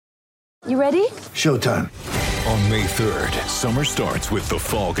You ready? Showtime. On May 3rd, summer starts with The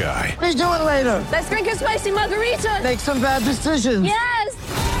Fall Guy. Let's do it later. Let's drink a spicy margarita. Make some bad decisions. Yes!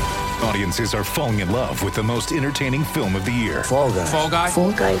 Audiences are falling in love with the most entertaining film of the year. Fall Guy. Fall Guy?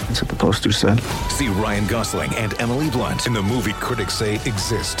 Fall guy. That's what the poster said. See Ryan Gosling and Emily Blunt in the movie critics say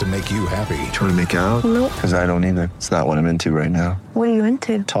exists to make you happy. Trying to make it out? Nope. Because I don't either. It's not what I'm into right now. What are you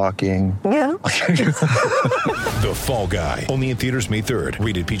into? Talking. Yeah. The Fall Guy. Only in theaters May 3rd.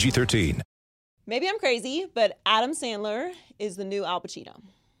 Rated PG-13. Maybe I'm crazy, but Adam Sandler is the new Al Pacino.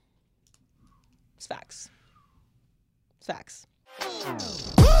 It's facts. It's facts.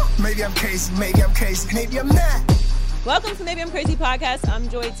 Maybe I'm crazy, maybe I'm not. Welcome to Maybe I'm Crazy podcast. I'm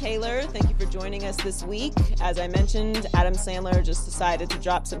Joy Taylor. Thank you for joining us this week. As I mentioned, Adam Sandler just decided to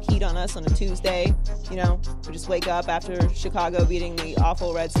drop some heat on us on a Tuesday. You know, we just wake up after Chicago beating the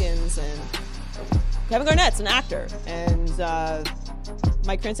awful Redskins, and Kevin Garnett's an actor, and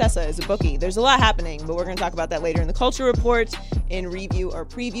Mike Francesa is a bookie. There's a lot happening, but we're going to talk about that later in the Culture Report in review or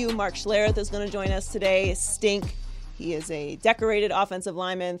preview. Mark Schlereth is going to join us today. Stink. He is a decorated offensive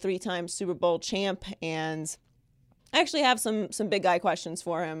lineman, 3-time Super Bowl champ, and I actually have some big guy questions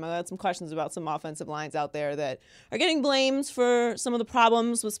for him. I got some questions about some offensive lines out there that are getting blamed for some of the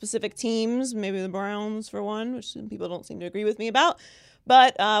problems with specific teams, maybe the Browns for one, which some people don't seem to agree with me about.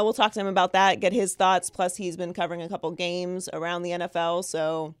 But we'll talk to him about that, get his thoughts. Plus, he's been covering a couple games around the NFL,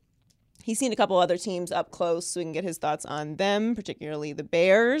 so he's seen a couple other teams up close, so we can get his thoughts on them, particularly the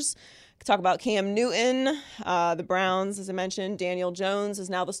Bears. Talk about Cam Newton, the Browns, as I mentioned. Daniel Jones is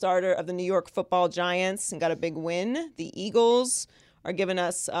now the starter of the New York Football Giants and got a big win. The Eagles are giving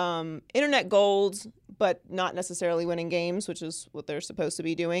us internet gold, but not necessarily winning games, which is what they're supposed to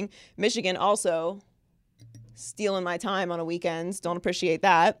be doing. Michigan also stealing my time on a weekend. Don't appreciate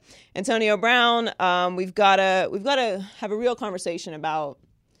that. Antonio Brown, we've got to have a real conversation about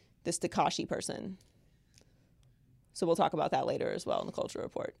this Tekashi person. So we'll talk about that later as well in the Culture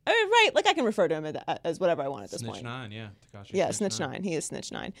Report. Right, like I can refer to him as whatever I want at this point. Snitch 9, yeah. Tekashi Yeah, Snitch 9. He is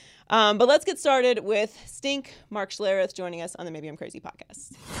Snitch 9. But let's get started with Stink, Mark Schlereth, joining us on the Maybe I'm Crazy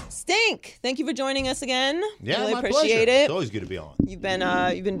podcast. Stink, thank you for joining us again. Yeah, really my appreciate pleasure. it. It's always good to be on. You've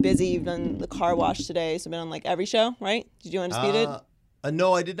been busy. You've done the car wash today, so been on like every show, right? Did you do Undisputed?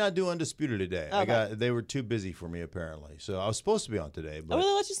 No, I did not do Undisputed today. Okay. They were too busy for me apparently. So I was supposed to be on today, but Oh,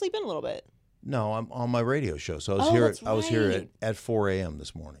 really? Let you sleep in a little bit. no, I'm on my radio show. So I was Oh, here. that's I was here right. at 4 a.m.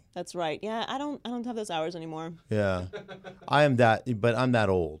 this morning. That's right. Yeah, I don't have those hours anymore. Yeah, I am that, but I'm that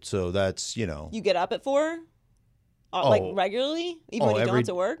old. So that's You get up at 4, like regularly, even when you don't have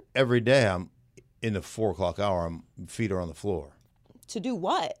to work. every day. I'm in the 4 o'clock hour. Feet are on the floor. To do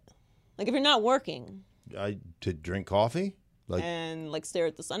what? Like if you're not working To drink coffee. and like stare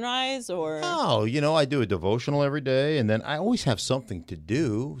at the sunrise, or Oh, I do a devotional every day, and then I always have something to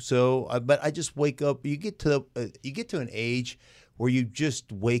do. So, but I just wake up. You get to an age where you just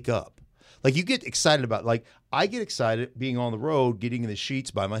wake up. Like you get excited about. Like I get excited being on the road, getting in the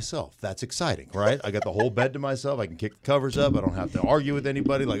sheets by myself. That's exciting, right? I got the whole bed to myself. I can kick the covers up. I don't have to argue with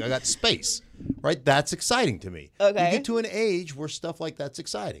anybody. Like I got space, right? That's exciting to me. Okay. You get to an age where stuff like that's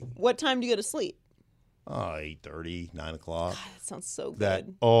exciting. what time do you go to sleep? 8:30, 9 o'clock. That sounds so That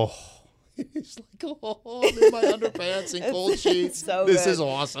good. it's like I'm in my underpants and cold sheets. so This good. is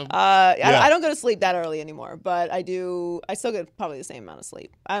awesome. I don't go to sleep that early anymore, but I do. I still get probably the same amount of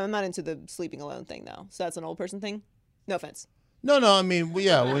sleep. I'm not into the sleeping alone thing though, so that's an old person thing. No offense. No. I mean,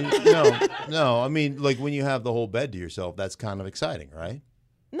 yeah. No. I mean, like when you have the whole bed to yourself, that's kind of exciting, right?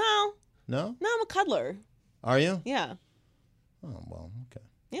 No, No. I'm a cuddler. Are you? Yeah. Oh well. Okay.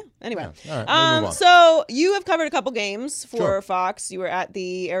 Yeah. Anyway, Yeah. All right. We'll move on. so you have covered a couple games for Sure. Fox. You were at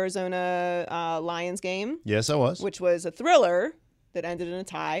the Arizona Lions game, Yes, I was. which was a thriller that ended in a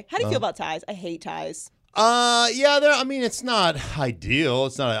tie. How do you feel about ties? I hate ties. Yeah. I mean, it's not ideal.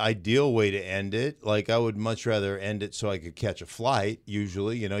 It's not an ideal way to end it. Like I would much rather end it so I could catch a flight.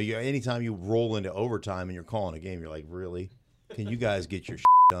 Usually, anytime you roll into overtime and you're calling a game, you're like, really? Can you guys get your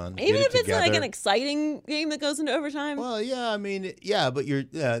done? Even Get if it it's like an together? exciting game that goes into overtime. Well, yeah, I mean, yeah, but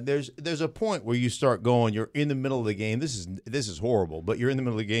there's a point where you start going. You're in the middle of the game. This is horrible. But you're in the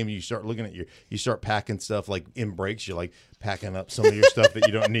middle of the game and you start looking at you start packing stuff like in breaks. You're like packing up some of your stuff that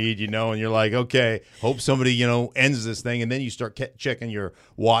you don't need, and you're like, okay, hope somebody ends this thing, and then you start checking your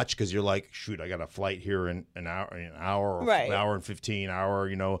watch because you're like, shoot, I got a flight here in an hour, or Right. an hour and 15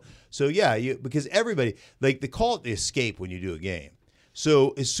 hour, So yeah, because everybody they call it the escape when you do a game. So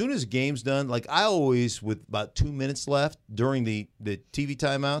as soon as the game's done, like I always, with about 2 minutes left during the TV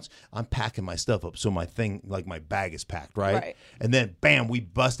timeouts, I'm packing my stuff up so my bag is packed, right? And then, bam, we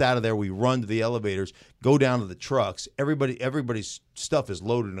bust out of there. We run to the elevators, go down to the trucks. Everybody's stuff is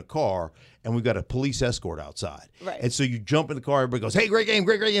loaded in a car, and we've got a police escort outside. Right. And so you jump in the car, everybody goes, hey, great game.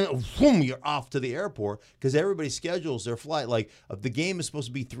 Boom, you're off to the airport because everybody schedules their flight. Like, if the game is supposed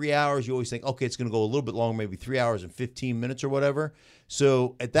to be 3 hours, you always think, okay, it's going to go a little bit longer, maybe 3 hours and 15 minutes or whatever.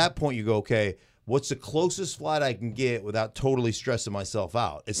 So at that point, you go, okay, what's the closest flight I can get without totally stressing myself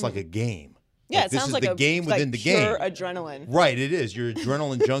out? It's like a game. Yeah, Like, it sounds like the a game within the pure game. adrenaline. Right, it is. You're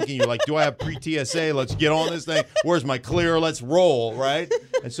adrenaline junkie. You're like, do I have pre-TSA? Let's get on this thing. Where's my clear? Let's roll, right?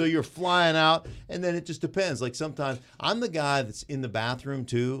 And so you're flying out, and then it just depends. Like sometimes I'm the guy that's in the bathroom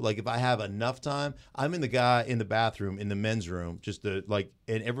too. Like if I have enough time, I'm in the guy in the bathroom in the men's room, just to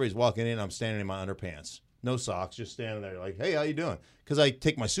and everybody's walking in. I'm standing in my underpants, no socks, just standing there like, hey, how you doing? Because I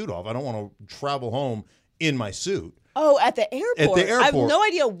take my suit off. I don't want to travel home in my suit. Oh, at the airport. At the I have airport. no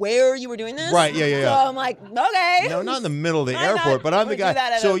idea where you were doing this. Right, yeah. So I'm like, okay. No, not in the middle of the Why airport, not? but I'm the We do that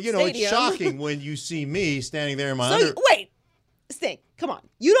guy. at So, a it's stadium. shocking when you see me standing there in my So wait, Stink, come on.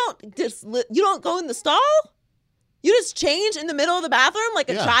 You don't go in the stall? You just change in the middle of the bathroom like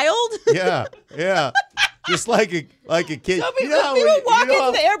a child? Yeah. Just like a kid. So You know how people when you- walk you know into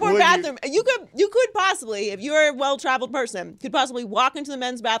how the airport when bathroom. You could possibly, if you're a well-traveled person, could possibly walk into the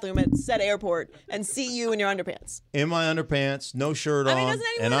men's bathroom at said airport and see you in your underpants. In my underpants, no shirt I mean, on, doesn't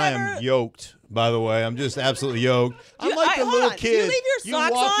anyone and I ever- am yoked. By the way, I'm just absolutely yoked. I'm like the hold little on. kid. Do you leave your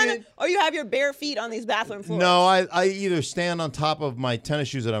socks walk on, in- or you have your bare feet on these bathroom floors? No, I either stand on top of my tennis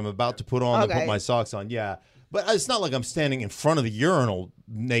shoes that I'm about to put on and Okay. put my socks on. Yeah. But it's not like I'm standing in front of the urinal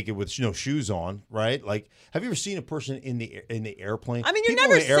naked with no shoes on, right? Like, have you ever seen a person in the airplane? I mean, you're People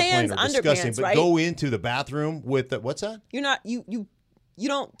never in the airplane sans are disgusting, underpants, but right? go into the bathroom with the, what's that? You're not you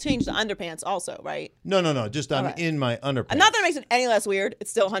don't change the underpants also, right? No. Just I'm Okay. in my underpants. And not that it makes it any less weird. It's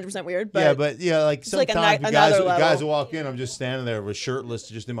still 100% weird. But like it's like sometimes another guys level. will walk in. I'm just standing there with shirtless,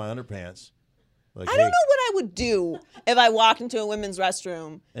 just in my underpants. Like, I don't know what I would do if I walked into a women's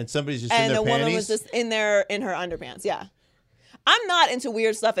restroom And somebody's just in and their the panties. woman was just in her underpants. Yeah. I'm not into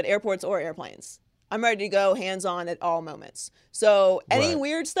weird stuff at airports or airplanes. I'm ready to go hands-on at all moments. So any Right.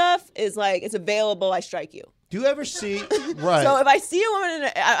 weird stuff is like, it's available, I strike you. Do you ever see right? So if I see a woman,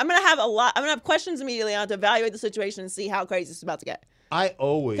 I'm gonna have questions immediately. I have to evaluate the situation and see how crazy it's about to get. I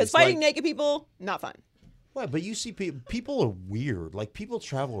always Because fighting like, naked people, not fun. Right, but you see people are weird. Like people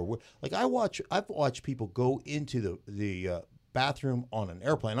travel are weird. Like I've watched people go into the bathroom on an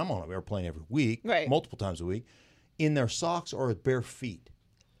airplane. I'm on an airplane every week, Right. multiple times a week, in their socks or with bare feet.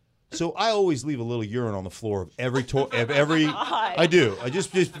 So I always leave a little urine on the floor of every I do. I just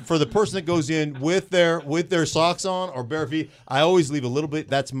for the person that goes in with their socks on or bare feet, I always leave a little bit.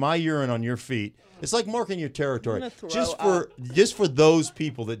 That's my urine on your feet. It's like marking your territory. I'm gonna throw Just for those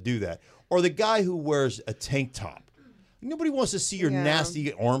people that do that. Or the guy who wears a tank top. Nobody wants to see your Yeah.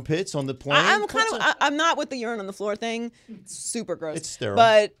 nasty armpits on the plane. I'm not with the urine on the floor thing. It's super gross. It's sterile.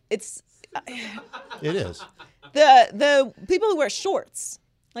 But it's It is. the people who wear shorts,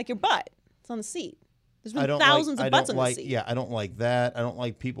 like your butt. It's on the seat. There's been thousands of butts on the seat. Yeah, I don't like that. I don't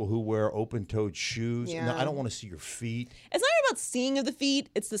like people who wear open-toed shoes. No, Yeah. I don't want to see your feet. It's not even about seeing of the feet.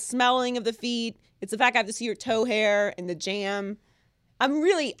 It's the smelling of the feet. It's the fact I have to see your toe hair and the jam. I'm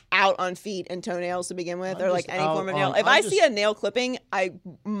really out on feet and toenails to begin with, I'm or like just any out form of nail. on- If I'm I just- see a nail clipping, I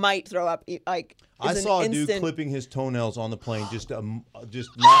might throw up. Like I it's an saw a dude instant- clipping his toenails on the plane just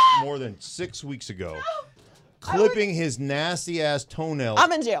not more than 6 weeks ago. Clipping his nasty ass toenails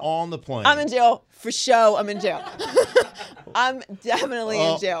I'm in jail. on the plane. I'm in jail for show. I'm in jail. I'm definitely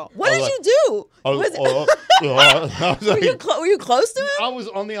in jail. What did you do? I Was- was were, you like- were you close to him? I was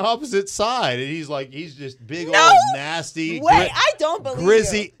on the opposite side, and he's just big No old nasty. Wait, I don't believe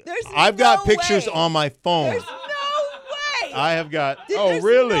Grizzy. you. There's I've got no pictures way. on my phone. There's no way. I have got. There's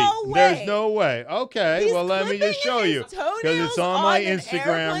really? no way. There's no way. Okay, He's well, let me just show clipping you his toenails it's on my on an Instagram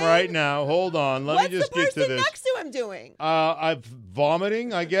airplane? right now. Hold on, let What's me just the get person to this. next to him doing? I'm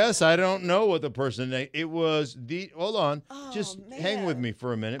vomiting, I guess. I don't know what the person. It was the. Hold on, Oh, just hang with man. me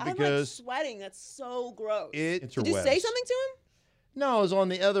for a minute I'm like because sweating. That's so gross. it's Did you say something to him? No, I was on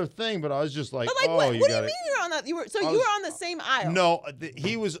the other thing, but I was just like, But like, oh, what you do got you it. mean you were on that? You were I you was- were on the same aisle. No,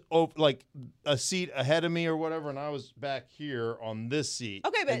 he was like a seat ahead of me or whatever, and I was back here on this seat.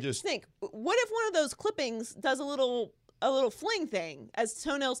 Okay, but and just think. What if one of those clippings does a little fling thing, as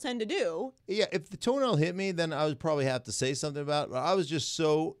toenails tend to do? yeah, if the toenail hit me, then I would probably have to say something about it. But I was just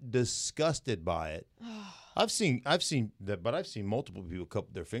so disgusted by it. I've seen that, but I've seen multiple people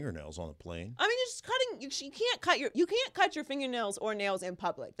cut their fingernails on a plane. I mean, you're just cutting. You can't cut your fingernails or nails in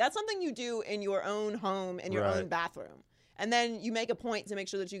public. That's something you do in your own home in your Right. own bathroom. and then you make a point to make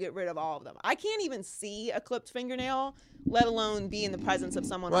sure that you get rid of all of them. I can't even see a clipped fingernail, let alone be in the presence of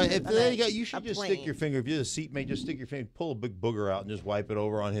someone. Right. You You should just stick your finger. If you're a seatmate, just stick your finger, pull a big booger out, and just wipe it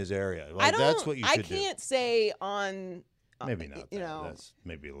over on his area. Like, that's what you should do. I can't say on. Maybe not. You know, that's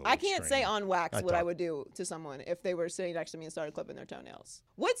maybe a little. I can't say extreme. on wax what I would do to someone if they were sitting next to me and started clipping their toenails.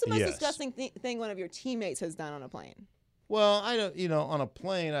 What's the most Yes. disgusting thing one of your teammates has done on a plane? Well, I don't. On a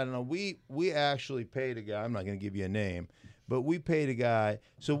plane, I don't know. We actually paid a guy. I'm not going to give you a name, but we paid a guy.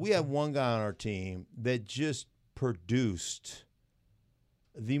 So we have one guy on our team that just produced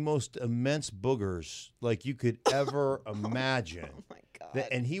the most immense boogers like you could ever imagine. Oh my God.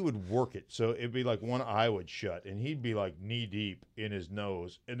 And he would work it. So it'd be like one eye would shut and he'd be like knee deep in his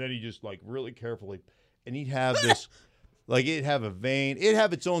nose. And then he just like really carefully, and he'd have this, like it'd have a vein. It'd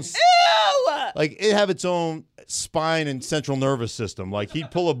have its own, like it'd have its own spine and central nervous system. Like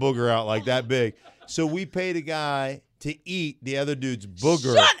he'd pull a booger out like that big. So we paid a guy to eat the other dude's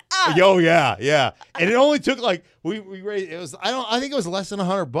booger. Shut up. Oh yeah, yeah. And it only took like we raised. It was I think it was less than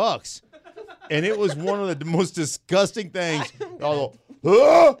 $100, and it was one of the most disgusting things.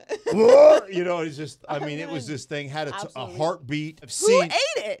 It's just. I mean, it was this thing had a heartbeat. Who ate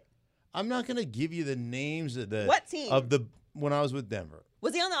it? I'm not gonna give you the names of the What team? when I was with Denver.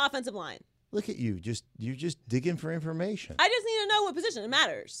 Was he on the offensive line? Look at you, you're just digging for information. I just need to know what position. It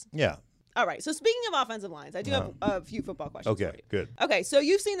matters. Yeah. All right. So speaking of offensive lines, I do have a few football questions. Okay. For you. Good. Okay. So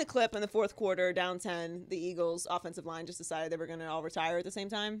you've seen the clip in the fourth quarter, down 10. The Eagles' offensive line just decided they were going to all retire at the same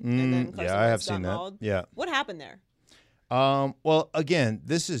time, and then Carson I have Wentz got seen that. mauled. Yeah. What happened there? Well, again,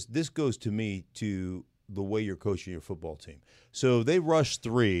 this goes to me to the way you're coaching your football team. So they rush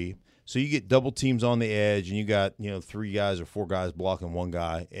 3, so you get double teams on the edge, and you got 3 guys or 4 guys blocking one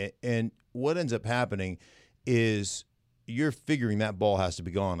guy, and what ends up happening is you're figuring that ball has to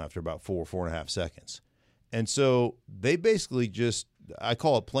be gone after about 4.5 seconds, and so they basically I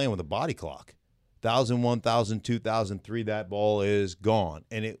call it playing with a body clock. 1,001, 1,002, 1,003, that ball is gone,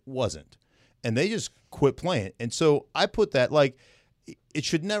 and it wasn't. And they just quit playing. And so I put that, like, it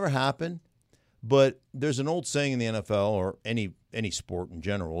should never happen, but there's an old saying in the NFL or any sport in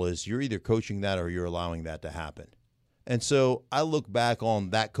general is you're either coaching that or you're allowing that to happen. And so I look back on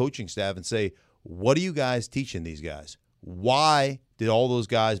that coaching staff and say, what are you guys teaching these guys? Why did all those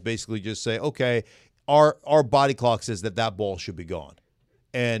guys basically just say, okay, our body clock says that ball should be gone?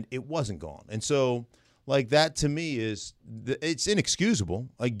 And it wasn't gone. And so, like, that to me it's inexcusable.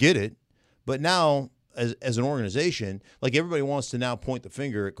 I get it. But now, as an organization, like everybody wants to now point the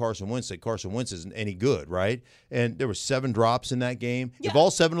finger at Carson Wentz, say Carson Wentz isn't any good, right? And there were 7 drops in that game. Yeah. If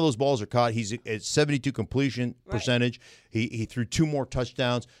all 7 of those balls are caught, he's at 72 completion percentage. He threw 2 more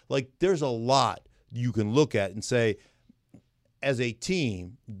touchdowns. Like, there's a lot you can look at and say, as a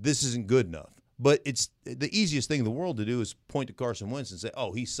team, this isn't good enough. But it's the easiest thing in the world to do is point to Carson Wentz and say,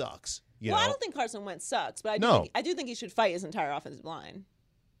 oh, he sucks. You know? I don't think Carson Wentz sucks, but I do think he should fight his entire offensive line.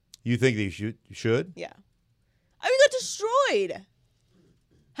 You think they should? Yeah. I mean, he got destroyed.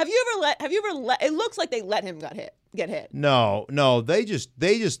 Have you ever let it looks like they let him get hit. No, they just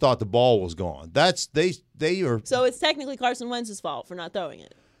thought the ball was gone. They are. So it's technically Carson Wentz's fault for not throwing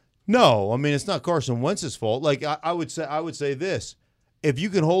it. No, I mean it's not Carson Wentz's fault. Like I would say this: if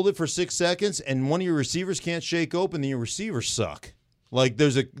you can hold it for 6 seconds and one of your receivers can't shake open, then your receivers suck. Like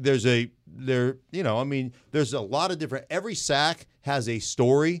there's a lot of different. Every sack has a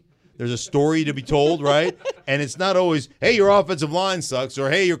story. There's a story to be told, right? And it's not always, hey, your offensive line sucks,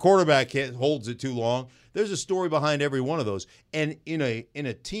 or hey, your quarterback holds it too long. There's a story behind every one of those. And in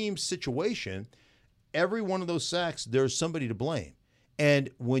a team situation, every one of those sacks, there's somebody to blame.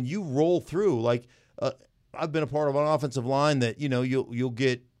 And when you roll through, like I've been a part of an offensive line that you'll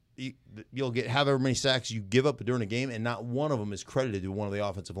get however many sacks you give up during a game, and not one of them is credited to one of the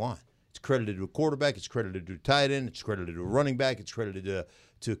offensive line. It's credited to a quarterback. It's credited to a tight end. It's credited to a running back. It's credited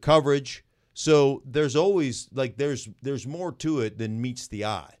to coverage. So there's always there's more to it than meets the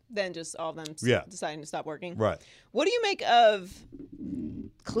eye. Than just all of them deciding to stop working. Right. What do you make of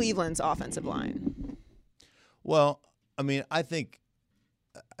Cleveland's offensive line? Well, I mean, I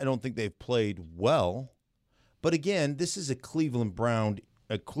don't think they've played well, but again, this is a Cleveland Browns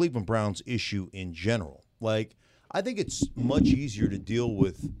issue in general. Like, I think it's much easier to deal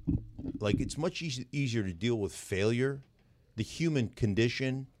with. It's much easier to deal with failure. The human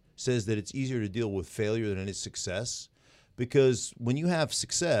condition says that it's easier to deal with failure than it is success, because when you have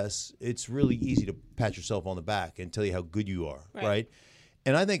success, it's really easy to pat yourself on the back and tell you how good you are, right?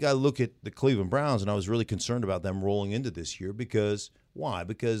 And I think I look at the Cleveland Browns, and I was really concerned about them rolling into this year because Why?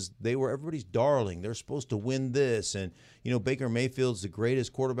 Because they were everybody's darling. They're supposed to win this. And, Baker Mayfield's the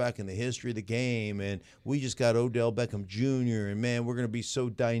greatest quarterback in the history of the game. And we just got Odell Beckham Jr. And, man, we're going to be so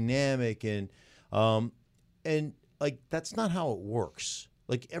dynamic. And that's not how it works.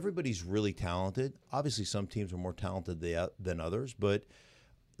 Like, everybody's really talented. Obviously, some teams are more talented than others. But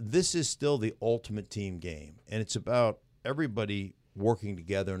this is still the ultimate team game. And it's about everybody working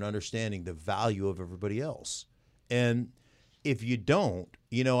together and understanding the value of everybody else. And if you don't,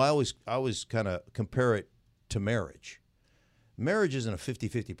 I always kind of compare it to marriage. Marriage isn't a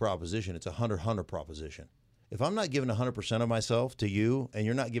 50-50 proposition. It's a 100-100 proposition. If I'm not giving 100% of myself to you and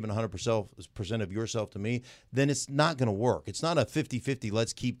you're not giving 100% of yourself to me, then it's not going to work. It's not a 50-50,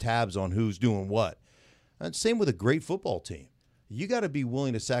 let's keep tabs on who's doing what. And same with a great football team. You got to be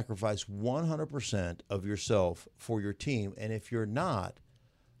willing to sacrifice 100% of yourself for your team. And if you're not,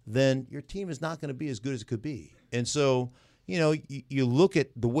 then your team is not going to be as good as it could be. And so, you look at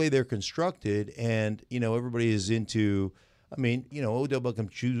the way they're constructed and, everybody is into, Odell Beckham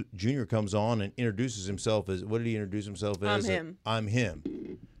Jr. comes on and introduces himself as, what did he introduce himself as? I'm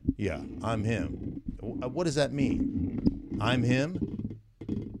him. Yeah, I'm him. What does that mean? I'm him?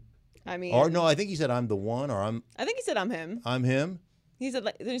 Or no, I think he said I'm the one, or I think he said I'm him. I'm him? He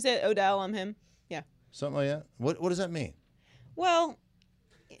said Odell, I'm him. Yeah. Something like that? What does that mean? Well,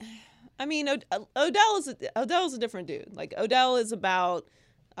 Odell is a different dude. Like, Odell is about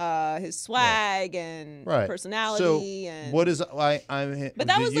his swag and personality. So and what is I'm him? But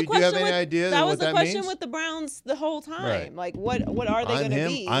that was the question. Do you have any idea that what was the that question means? with the Browns the whole time. Right. Like, what are they going to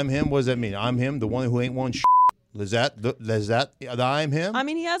be? I'm him. What does that mean? I'm him, the one who ain't won. Is that the I'm him?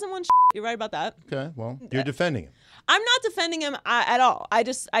 He hasn't won. You're right about that. Okay, well, you're defending him. I'm not defending him at all. I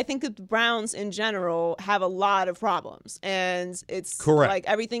think that the Browns in general have a lot of problems, and it's correct. Like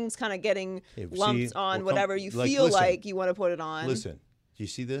everything's kind of getting lumped on whatever you feel like you want to put it on. Listen, do you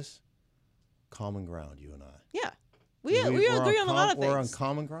see this? Common ground, you and I. Yeah. We agree on a lot of things. We're on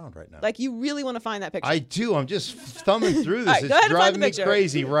common ground right now. Like, you really want to find that picture. I do. I'm just thumbing through this. Right, it's driving me picture.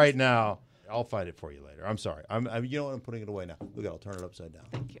 crazy right now. I'll find it for you later. I'm sorry. You know what? I'm putting it away now. Look, I'll turn it upside down.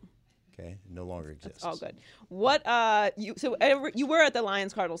 Thank you. Okay, it no longer exists. That's all good. What you were at the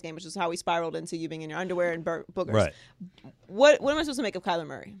Lions-Cardinals game, which is how we spiraled into you being in your underwear and boogers. Right. What am I supposed to make of Kyler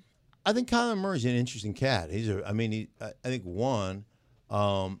Murray? I think Kyler Murray's an interesting cat. I think one,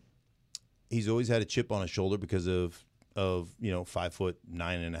 he's always had a chip on his shoulder because of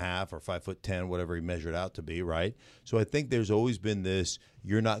 5'9.5" or 5'10", whatever he measured out to be, right? So I think there's always been this: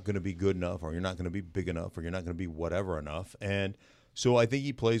 you're not going to be good enough, or you're not going to be big enough, or you're not going to be whatever enough. And so I think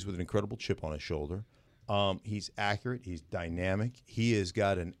he plays with an incredible chip on his shoulder. He's accurate. He's dynamic. He has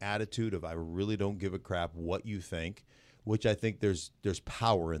got an attitude of, I really don't give a crap what you think, which I think there's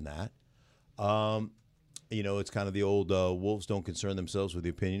power in that. It's kind of the old wolves don't concern themselves with the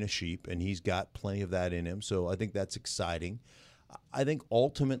opinion of sheep, and he's got plenty of that in him. So I think that's exciting. I think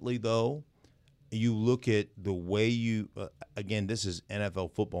ultimately, though, you look at the way again, this is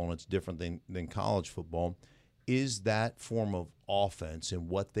NFL football, and it's different than college football, is that form of offense and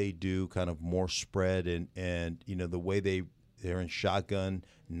what they do kind of more spread and the way they're in shotgun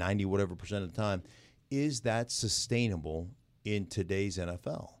 90 whatever percent of the time, is that sustainable in today's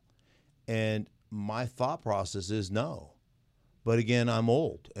NFL? And my thought process is no. But again, I'm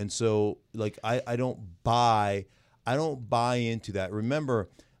old. And so I don't buy into that. Remember,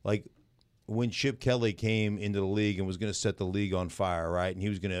 when Chip Kelly came into the league and was going to set the league on fire, right? And he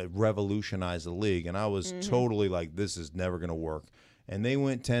was going to revolutionize the league. And I was totally like, this is never going to work. And they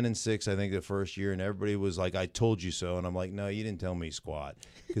went 10-6, I think, the first year. And everybody was like, I told you so. And I'm like, no, you didn't tell me squat,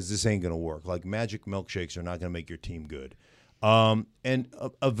 because this ain't going to work. Like, magic milkshakes are not going to make your team good.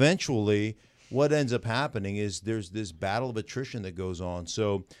 Eventually, what ends up happening is there's this battle of attrition that goes on.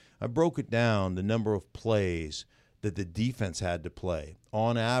 So I broke it down, the number of plays that the defense had to play.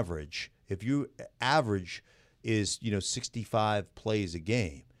 On average, if you average is 65 plays a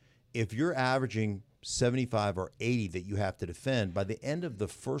game, if you're averaging 75 or 80 that you have to defend, by the end of the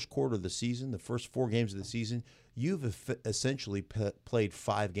first quarter of the season, the first 4 games of the season, you've essentially played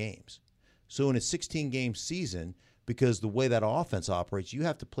 5 games. So in a 16-game season, because the way that offense operates, you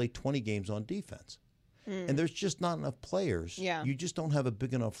have to play 20 games on defense. And there's just not enough players. Yeah. You just don't have a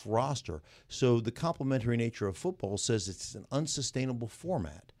big enough roster. So the complementary nature of football says it's an unsustainable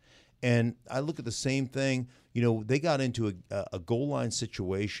format. And I look at the same thing. They got into a goal line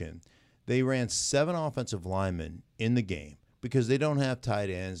situation. They ran 7 offensive linemen in the game because they don't have tight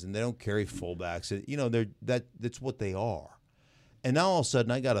ends and they don't carry fullbacks. That's what they are. And now all of a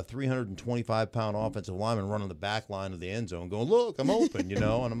sudden I got a 325-pound offensive lineman running the back line of the end zone going, look, I'm open, And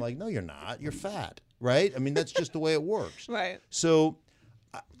I'm like, no, you're not. You're fat. right? I mean, that's just the way it works. Right. So,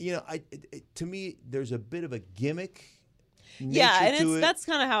 to me, there's a bit of a gimmick. Yeah, and to it. that's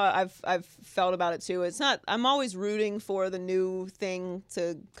kind of how I've felt about it too. It's not. I'm always rooting for the new thing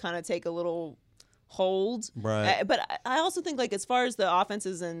to kind of take a little hold. Right. But I also think, like, as far as the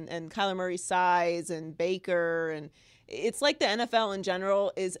offenses and Kyler Murray's size and Baker, and it's like the NFL in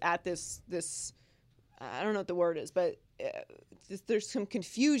general is at this I don't know what the word is, but there's some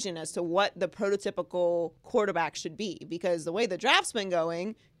confusion as to what the prototypical quarterback should be, because the way the draft's been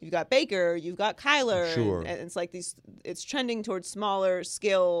going, you've got Baker, you've got Kyler, Sure. and it's like it's trending towards smaller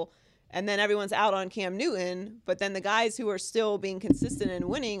skill, and then everyone's out on Cam Newton, but then the guys who are still being consistent and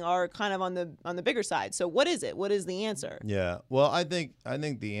winning are kind of on the bigger side. So what is it? What is the answer? Yeah. Well, I think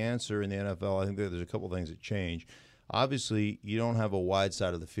the answer in the NFL, I think that there's a couple of things that change. Obviously, you don't have a wide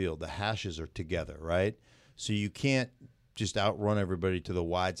side of the field. The hashes are together, right? So you can't just outrun everybody to the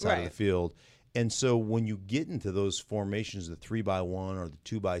wide side of the field. And so when you get into those formations, the 3-by-1 or the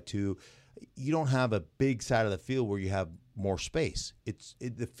 2-by-2, you don't have a big side of the field where you have more space.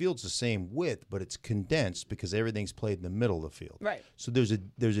 The field's the same width, but it's condensed because everything's played in the middle of the field. Right. So there's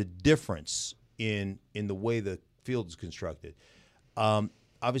a difference in the way the field is constructed.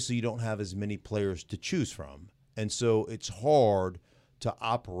 Obviously, you don't have as many players to choose from, and so it's hard to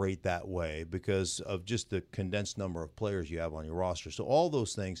operate that way because of just the condensed number of players you have on your roster. So all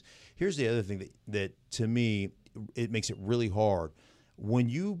those things. Here's the other thing that to me, it makes it really hard. When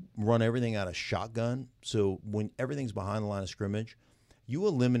you run everything out of shotgun, so when everything's behind the line of scrimmage, you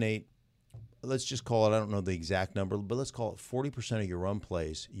eliminate, let's just call it, I don't know the exact number, but let's call it 40% of your run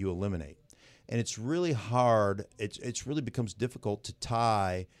plays you eliminate. And it's really hard. It's really becomes difficult to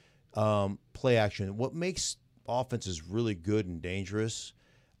tie play action. What makes offenses really good and dangerous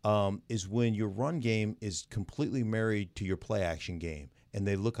is when your run game is completely married to your play action game and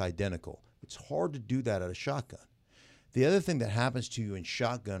they look identical. It's hard to do that out of shotgun. The other thing that happens to you in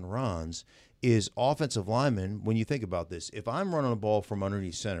shotgun runs is offensive linemen, when you think about this, if I'm running a ball from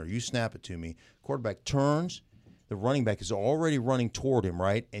underneath center, you snap it to me, quarterback turns, the running back is already running toward him,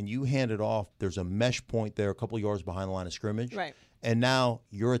 right? And you hand it off, there's a mesh point there a couple of yards behind the line of scrimmage. Right. And now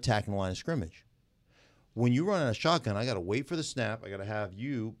you're attacking the line of scrimmage. When you run out of shotgun, I got to wait for the snap, I got to have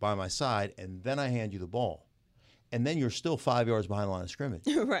you by my side, and then I hand you the ball. And then you're still 5 yards behind the line of scrimmage.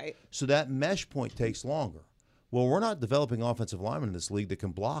 Right. So that mesh point takes longer. Well, we're not developing offensive linemen in this league that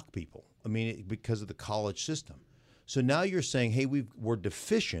can block people. I mean, because of the college system. So now you're saying, hey, we're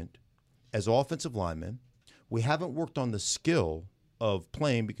deficient as offensive linemen. We haven't worked on the skill of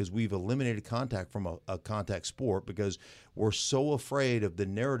playing because we've eliminated contact from a contact sport because we're so afraid of the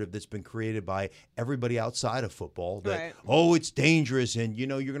narrative that's been created by everybody outside of football that, oh, it's dangerous and, you're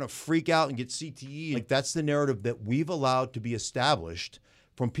going to freak out and get CTE. Like, that's the narrative that we've allowed to be established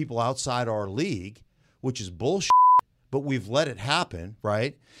from people outside our league, which is bullshit, but we've let it happen,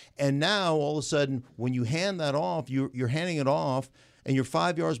 right? And now, all of a sudden, when you hand that off, you're handing it off, and you're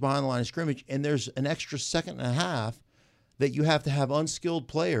 5 yards behind the line of scrimmage, and there's an extra second and a half that you have to have unskilled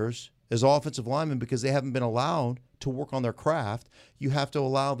players as offensive linemen because they haven't been allowed to work on their craft. You have to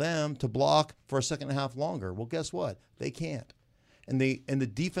allow them to block for a second and a half longer. Well, guess what? They can't. And the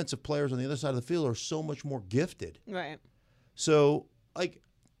defensive players on the other side of the field are so much more gifted. Right. So,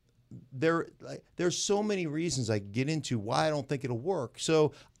 there's so many reasons I get into why I don't think it'll work.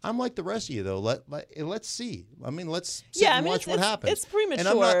 So I'm like the rest of you, though. Let's see. I mean, let's sit and watch what happens. It's premature.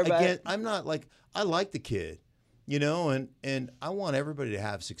 And I'm not like, I like the kid, and I want everybody to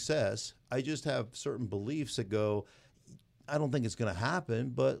have success. I just have certain beliefs that go, I don't think it's going to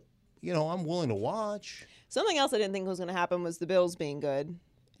happen, but, I'm willing to watch. Something else I didn't think was going to happen was the Bills being good.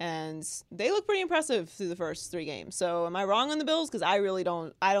 And they look pretty impressive through the first 3 games. So am I wrong on the Bills? Because I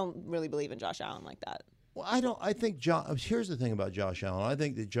don't really believe in Josh Allen like that. Well, I think here's the thing about Josh Allen. I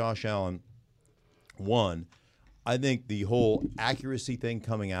think that Josh Allen, I think the whole accuracy thing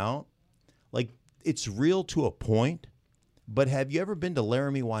coming out, it's real to a point. But have you ever been to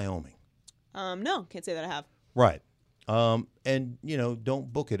Laramie, Wyoming? No, can't say that I have. Right. And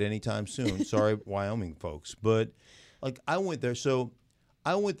don't book it anytime soon. Sorry, Wyoming folks. But I went there. So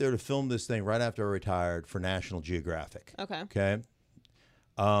I went there to film this thing right after I retired for National Geographic. Okay.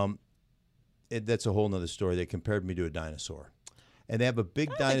 That's a whole nother story. They compared me to a dinosaur. And they have a big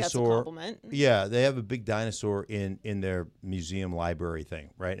dinosaur. Think that's a compliment. Yeah, they have a big dinosaur in their museum library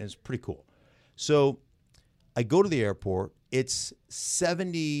thing, right? And it's pretty cool. So I go to the airport. It's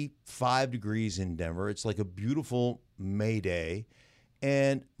 75 degrees in Denver. It's like a beautiful May day.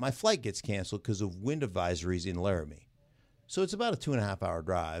 And my flight gets canceled because of wind advisories in Laramie. So it's about a 2.5-hour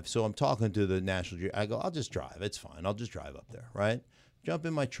drive. So I'm talking to the National Geographic. I go, I'll just drive. It's fine. I'll just drive up there, right? Jump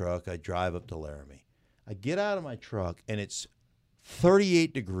in my truck. I drive up to Laramie. I get out of my truck and it's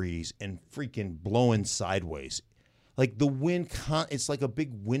 38 degrees and freaking blowing sideways. Like the wind, it's like a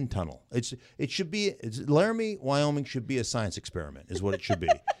big wind tunnel. Laramie, Wyoming should be a science experiment, is what it should be.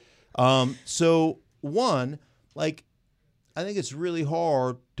 So one, like, I think it's really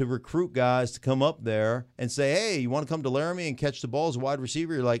hard to recruit guys to come up there and say, hey, you want to come to Laramie and catch the ball as a wide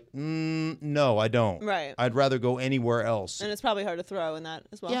receiver? You're like, no, I don't. Right. I'd rather go anywhere else. And it's probably hard to throw in that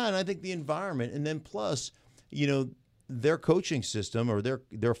as well. Yeah, and I think the environment, and then plus, their coaching system or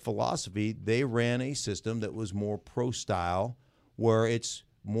their philosophy, they ran a system that was more pro style, where it's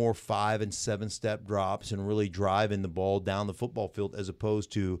more 5 and 7 step drops and really driving the ball down the football field, as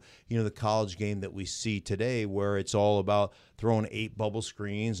opposed to the college game that we see today, where it's all about throwing 8 bubble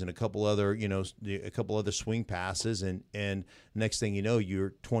screens and a couple other swing passes, and next thing you know,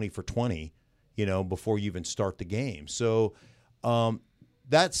 you're 20 for 20 before you even start the game. So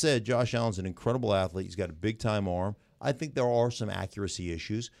that said, Josh Allen's an incredible athlete. He's got a big time arm. I think there are some accuracy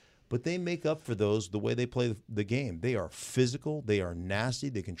issues, but they make up for those the way they play the game. They are physical. They are nasty.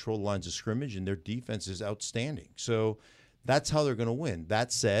 They control the lines of scrimmage, and their defense is outstanding. So that's how they're going to win.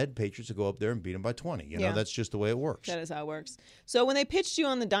 That said, Patriots will go up there and beat them by 20. That's just the way it works. That is how it works. So when they pitched you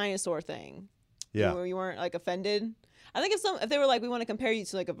on the dinosaur thing, you weren't like offended. I think if they were like, we want to compare you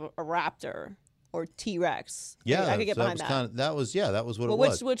to like a raptor or T-Rex, I could get behind that. That was what it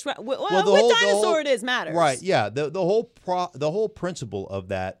was. Which dinosaur it is matters. Right. Yeah. The whole principle of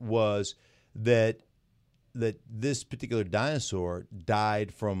that was that this particular dinosaur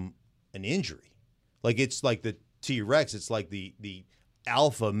died from an injury. Like, it's like the T-Rex. It's like the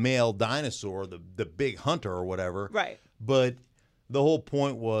alpha male dinosaur, the big hunter or whatever. Right. But the whole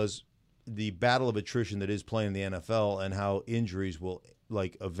point was the battle of attrition that is playing in the NFL, and how injuries will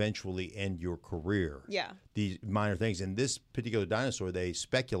eventually end your career. Yeah. These minor things. And this particular dinosaur, they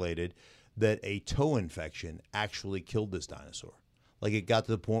speculated that a toe infection actually killed this dinosaur. Like, it got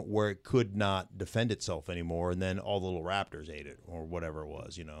to the point where it could not defend itself anymore, and then all the little raptors ate it, or whatever it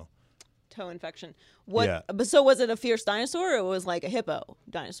was, Toe infection. But so was it a fierce dinosaur, or it was like a hippo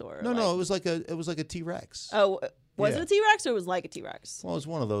dinosaur? No, it was like a T-Rex. Oh, was it a T-Rex, or was it like a T-Rex? Well, it was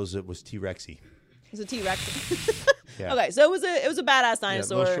one of those that was T-Rexy. It was a T-Rex. Yeah. Okay, so it was a badass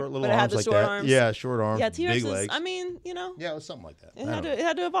dinosaur, little but it had the like short that. arms. Yeah, short arms. Yeah, T-Rexes. Big legs. I mean, Yeah, it was something like that. It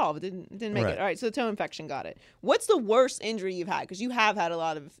had to evolve. It didn't make Right. it. All right, so the toe infection, got it. What's the worst injury you've had? Because you have had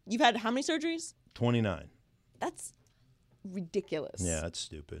you've had how many surgeries? 29. That's ridiculous. Yeah, that's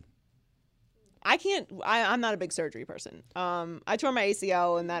stupid. I'm not a big surgery person. I tore my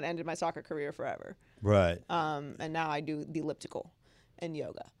ACL, and that ended my soccer career forever. Right. And now I do the elliptical and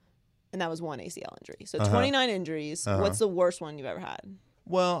yoga. And that was one ACL injury. So 29 injuries. What's the worst one you've ever had?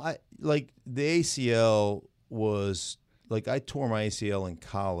 Well, the ACL was I tore my ACL in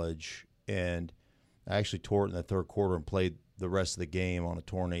college, and I actually tore it in the third quarter and played the rest of the game on a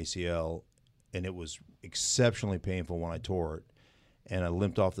torn ACL, and it was exceptionally painful when I tore it. And I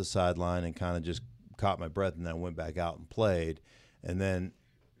limped off the sideline and kind of just caught my breath, and then I went back out and played. And then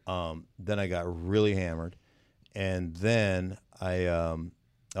I got really hammered, and then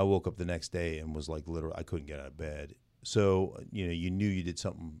I woke up the next day and was literally, I couldn't get out of bed. So you knew you did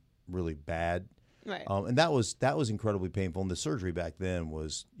something really bad, right? And that was incredibly painful. And the surgery back then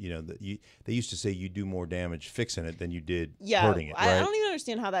was, they used to say you do more damage fixing it than you did hurting it. Right? I don't even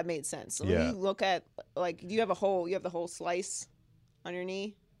understand how that made sense. So when you look at you have the whole slice on your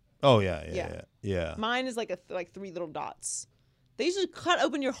knee. Oh yeah. Mine is like 3 little dots. They used to cut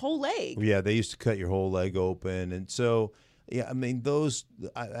open your whole leg. Yeah, they used to cut your whole leg open, and so. Yeah, I mean,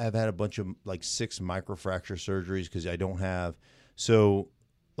 I've had a bunch of 6 microfracture surgeries because I don't have. So,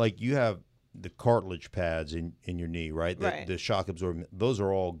 you have the cartilage pads in your knee, right? Right. The shock absorbing. Those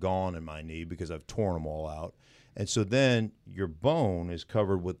are all gone in my knee because I've torn them all out. And so then your bone is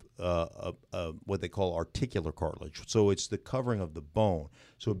covered with what they call articular cartilage. So it's the covering of the bone.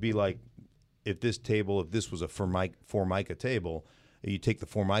 So it'd be like if this was a Formica table, you take the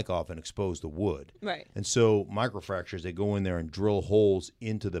Formica off and expose the wood. Right. And so microfractures, they go in there and drill holes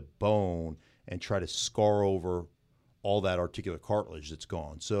into the bone and try to scar over all that articular cartilage that's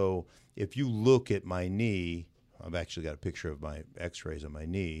gone. So if you look at my knee, I've actually got a picture of my x-rays on my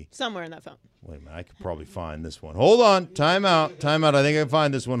knee. Somewhere in that phone. Wait a minute, I could probably find this one. Hold on, time out. I think I can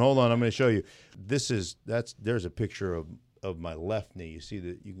find this one. Hold on, I'm going to show you. There's a picture of my left knee.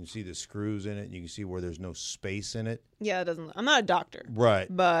 You can see the screws in it. And you can see where there's no space in it. Yeah, it doesn't. I'm not a doctor. Right.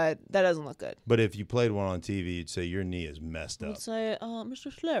 But that doesn't look good. But if you played one on TV, you'd say your knee is messed up. You'd say,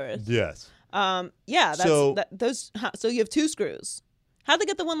 Mr. Schlereth. Yes. Yeah. So you have 2 screws. How'd they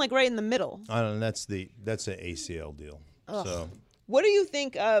get the one right in the middle? I don't know. That's an ACL deal. Ugh. So What do you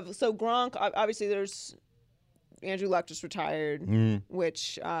think of, so Gronk, obviously there's Andrew Luck just retired,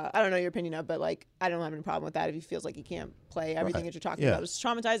 which I don't know your opinion of, but like I don't have any problem with that if he feels like he can't play everything that you're talking about. It's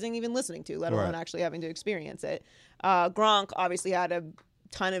traumatizing even listening to, let alone actually having to experience it. Gronk obviously had a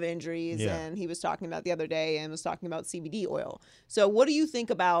ton of injuries, and he was talking about the other day and was talking about CBD oil. So what do you think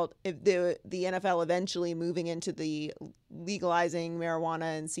about if the NFL eventually moving into the legalizing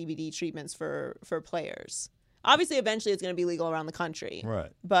marijuana and CBD treatments for players? Obviously, eventually it's going to be legal around the country.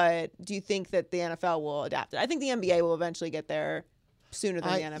 Right. But do you think that the NFL will adapt it? I think the NBA will eventually get there sooner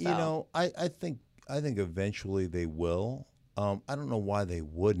than the NFL. You know, I think eventually they will. I don't know why they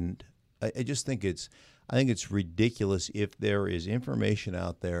wouldn't. I just think it's ridiculous if there is information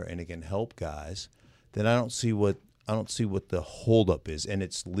out there and it can help guys. Then I don't see what the holdup is, and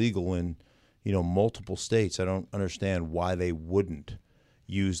it's legal in multiple states. I don't understand why they wouldn't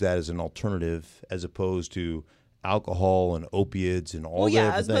use that as an alternative as opposed to alcohol and opiates and all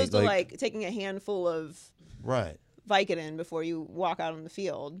that. As opposed to like taking a handful of right Vicodin before you walk out on the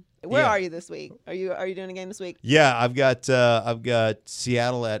field. Where are you this week? Are you doing a game this week? Yeah, I've got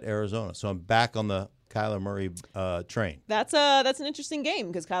Seattle at Arizona, so I'm back on the Kyler Murray train. That's an interesting game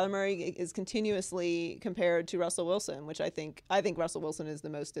because Kyler Murray is continuously compared to Russell Wilson, which I think Russell Wilson is the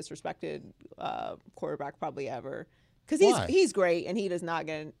most disrespected quarterback probably ever. Because he's great and he does not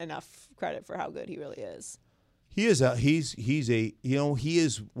get enough credit for how good he really is. He is he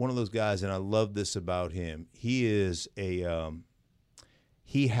is one of those guys, and I love this about him. He is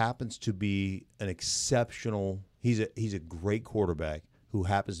he happens to be an exceptional. He's a great quarterback who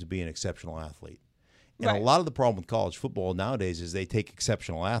happens to be an exceptional athlete. And a lot of the problem with college football nowadays is they take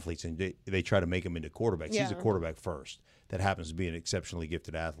exceptional athletes and they try to make them into quarterbacks. Yeah. He's a quarterback first that happens to be an exceptionally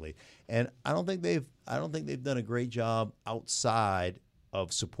gifted athlete. And I don't think they've done a great job outside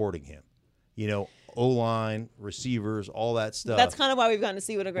of supporting him. O-line, receivers, all that stuff. That's kind of why we've gotten to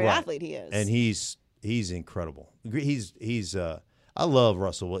see what a great athlete he is. And he's incredible. I love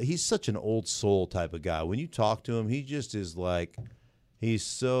Russell. He's such an old soul type of guy. When you talk to him, he just is like, he's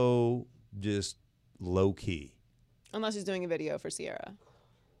so just low key. Unless he's doing a video for Sierra,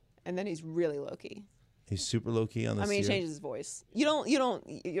 and then he's really low key. He's super low key on the. He changes his voice. You don't know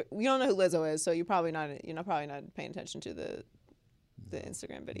who Lizzo is, so you're probably not paying attention to the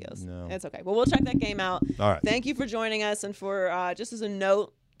Instagram videos. No, it's okay. Well, we'll check that game out. All right. Thank you for joining us, and for just as a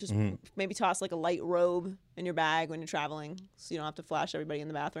note, just maybe toss like a light robe in your bag when you're traveling, so you don't have to flash everybody in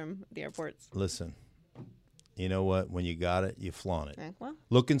the bathroom at the airports. Listen, you know what? When you got it, you flaunt it. Okay, well.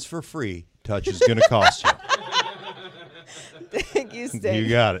 Looking's for free. Touch is going to cost you. Thank you, Stig. You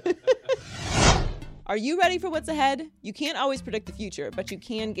got it. Are you ready for what's ahead? You can't always predict the future, but you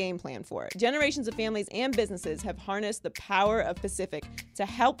can game plan for it. Generations of families and businesses have harnessed the power of Pacific to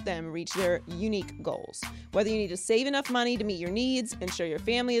help them reach their unique goals. Whether you need to save enough money to meet your needs, ensure your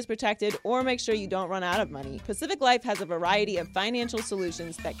family is protected, or make sure you don't run out of money, Pacific Life has a variety of financial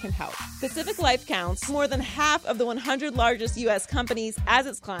solutions that can help. Pacific Life counts more than half of the 100 largest U.S. companies as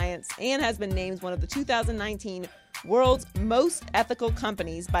its clients and has been named one of the 2019 World's Most Ethical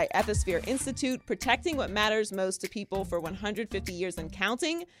Companies by Ethisphere Institute, protecting what matters most to people for 150 years and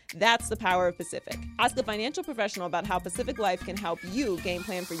counting. That's the power of Pacific. Ask a financial professional about how Pacific Life can help you game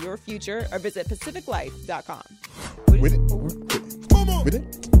plan for your future, or visit pacificlife.com. With it. With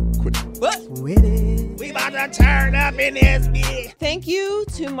it. Quit it. What? With it. We about to turn up in this bitch. Thank you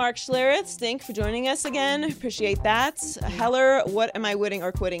to Mark Schlereth, Stink, for joining us again. Appreciate that. Heller, what am I witting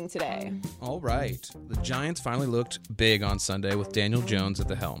or quitting today? All right. The Giants finally looked big on Sunday with Daniel Jones at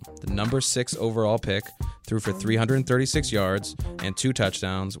the helm. The number 6 overall pick threw for 336 yards and 2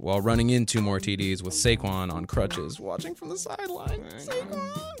 touchdowns while running in 2 more TDs with Saquon on crutches, watching from the sideline.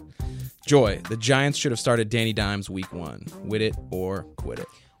 Saquon! Joy, the Giants should have started Danny Dimes week 1. Wit it or quit it.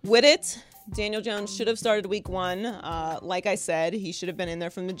 With it, Daniel Jones should have started week 1. Like I said, he should have been in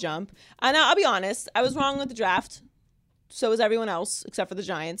there from the jump. And I'll be honest, I was wrong with the draft. So was everyone else, except for the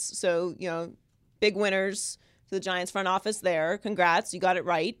Giants. So, big winners to the Giants front office there. Congrats, you got it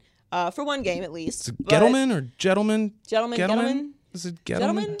right. For one game at least. Is it Gettleman or Gentleman? Gentleman? Is it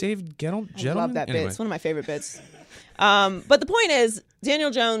Gettleman? David Gettleman? I love that bit. It's one of my favorite bits. But the point is,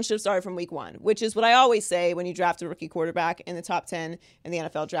 Daniel Jones should have started from week 1, which is what I always say when you draft a rookie quarterback in the top 10 in the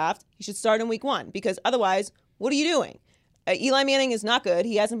NFL draft. He should start in week 1, because otherwise, what are you doing? Eli Manning is not good.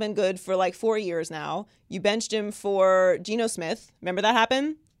 He hasn't been good for like 4 years now. You benched him for Geno Smith. Remember that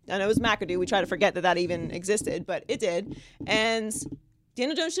happened? I know it was McAdoo. We try to forget that even existed, but it did. And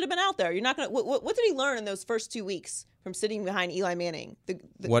Daniel Jones should have been out there. You're not going to. What did he learn in those first 2 weeks from sitting behind Eli Manning?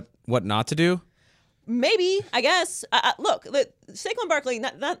 What not to do? Maybe, I guess. Look, Saquon Barkley,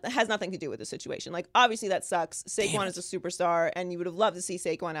 that has nothing to do with the situation. Like, obviously that sucks. Saquon is a superstar, and you would have loved to see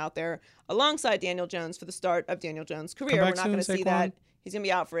Saquon out there alongside Daniel Jones for the start of Daniel Jones' career. We're not going to see that. He's going to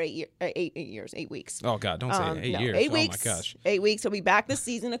be out for 8 weeks. Oh, God, don't say 8 years. 8 weeks. Oh, my gosh. 8 weeks. He'll be back this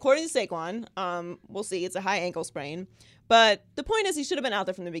season, according to Saquon. We'll see. It's a high ankle sprain. But the point is he should have been out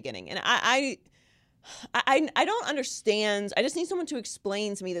there from the beginning. And I don't understand. I just need someone to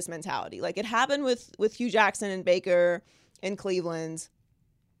explain to me this mentality. Like, it happened with Hugh Jackson and Baker in Cleveland.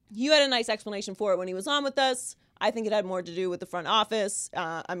 You had a nice explanation for it when he was on with us. I think it had more to do with the front office.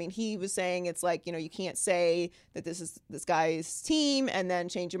 I mean, he was saying it's like, you can't say that this is this guy's team and then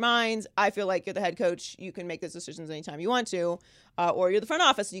change your minds. I feel like you're the head coach. You can make those decisions anytime you want to. Or you're the front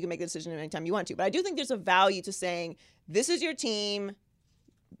office, so you can make the decision anytime you want to. But I do think there's a value to saying, this is your team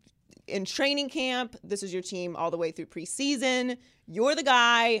in training camp. This is your team all the way through preseason. You're the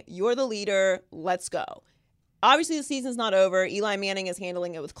guy. You're the leader. Let's go. Obviously, the season's not over. Eli Manning is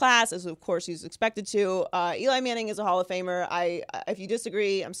handling it with class, as of course he's expected to. Eli Manning is a Hall of Famer. If you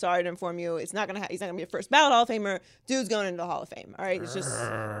disagree, I'm sorry to inform you. He's not gonna be a first ballot Hall of Famer. Dude's going into the Hall of Fame. All right,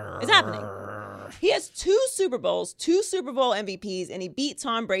 it's happening. He has 2 Super Bowls, 2 Super Bowl MVPs, and he beat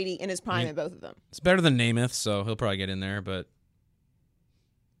Tom Brady in his prime in both of them. It's better than Namath, so he'll probably get in there. But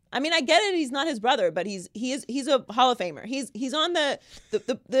I mean, I get it. He's not his brother, but he's a Hall of Famer. He's on the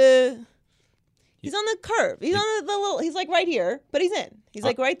he's on the curve. He's on the little. He's like right here, but he's in. He's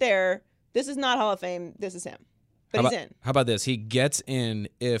like right there. This is not Hall of Fame. This is him, but he's in. How about this? He gets in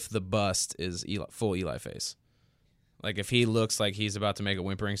if the bust is full Eli face. Like, if he looks like he's about to make a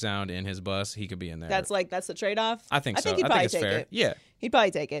whimpering sound in his bust, he could be in there. That's the trade-off? I think so. He'd probably it's take fair. it. Yeah. He'd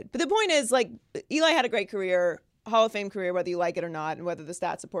probably take it. But the point is, like, Eli had a great career, Hall of Fame career, whether you like it or not, and whether the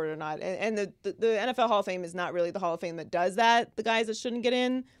stats support it or not. And the NFL Hall of Fame is not really the Hall of Fame that does that, the guys that shouldn't get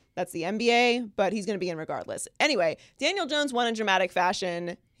in. That's the NBA, but he's going to be in regardless. Anyway, Daniel Jones won in dramatic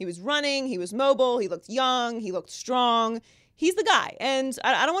fashion. He was running. He was mobile. He looked young. He looked strong. He's the guy. And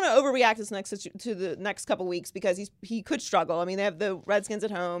I don't want to overreact to the next couple weeks because he could struggle. I mean, they have the Redskins at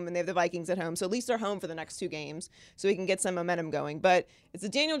home and they have the Vikings at home. So at least they're home for the next 2 games so he can get some momentum going. But it's the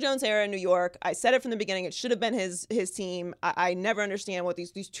Daniel Jones era in New York. I said it from the beginning. It should have been his team. I never understand what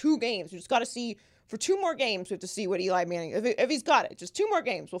these 2 games. We just got to see for 2 more games. We have to see what Eli Manning, if he's got it, just 2 more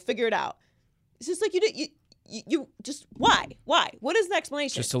games. We'll figure it out. It's just like you just, why? What is the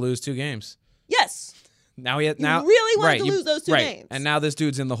explanation? Just to lose 2 games. Yes. Now you really wanted to lose those 2 games. And now this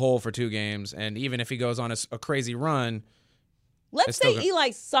dude's in the hole for 2 games. And even if he goes on a crazy run. Let's say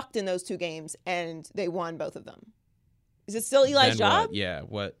Eli sucked in those 2 games and they won both of them. Is it still Eli's job? What? Yeah.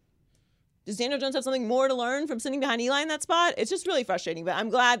 What? Does Daniel Jones have something more to learn from sitting behind Eli in that spot? It's just really frustrating. But I'm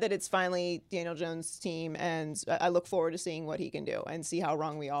glad that it's finally Daniel Jones' team. And I look forward to seeing what he can do and see how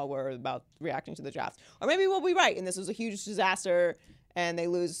wrong we all were about reacting to the draft. Or maybe we'll be right and this was a huge disaster and they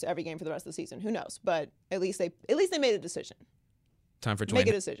lose every game for the rest of the season. Who knows? But at least they made a decision. Make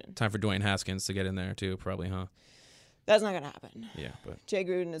a decision. Time for Dwayne Haskins to get in there too, probably, huh? That's not going to happen. Yeah, but Jay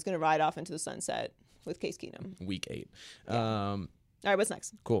Gruden is going to ride off into the sunset with Case Keenum. Week 8. Yeah. All right, what's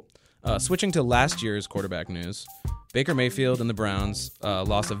next? Cool. Switching to last year's quarterback news, Baker Mayfield and the Browns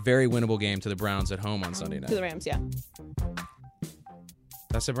lost a very winnable game to the Browns at home on Sunday night. To the Rams, yeah.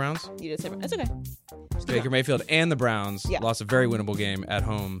 That's the Browns? You did say Browns. That's okay. Baker Mayfield and the Browns lost a very winnable game at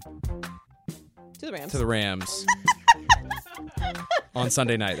home to the Rams. On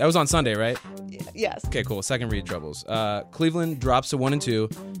Sunday night. That was on Sunday, right? Yes. Okay, cool. Second read troubles. Cleveland drops to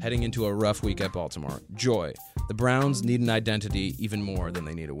 1-2, heading into a rough week at Baltimore. Joy. The Browns need an identity even more than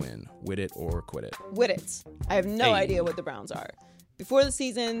they need a win. Wit it or quit it. Wit it. I have no idea what the Browns are. Before the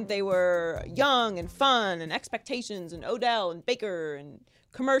season, they were young and fun and expectations and Odell and Baker and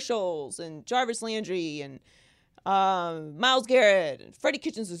commercials and Jarvis Landry and Myles Garrett and Freddie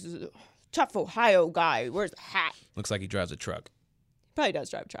Kitchens is a tough Ohio guy. Wears a hat. Looks like he drives a truck. Probably does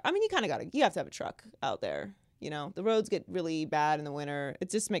drive a truck. I mean, you have to have a truck out there. You know, the roads get really bad in the winter. It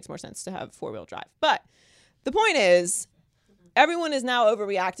just makes more sense to have 4-wheel drive. But the point is, everyone is now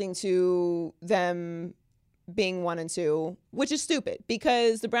overreacting to them being 1-2, which is stupid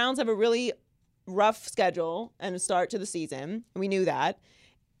because the Browns have a really rough schedule and a start to the season. We knew that.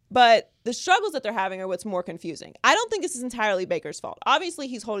 But the struggles that they're having are what's more confusing. I don't think this is entirely Baker's fault. Obviously,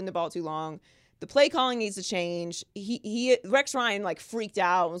 he's holding the ball too long. The play calling needs to change. Rex Ryan like freaked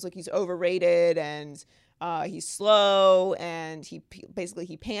out and was like he's overrated and he's slow and he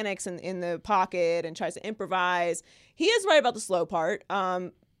panics in the pocket and tries to improvise. He is right about the slow part.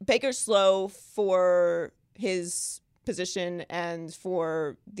 Baker's slow for his position and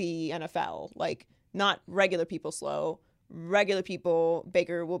for the NFL. Like not regular people slow. regular people,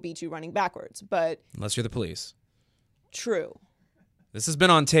 Baker will beat you running backwards. But Unless you're the police. true. This has been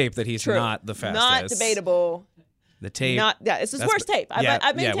on tape that he's True. not the fastest. Not debatable. The tape. It's his That's worst tape. yeah,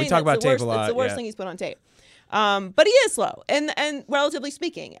 I've maintained we talk that about tape a lot. It's the worst thing he's put on tape. But he is slow, and relatively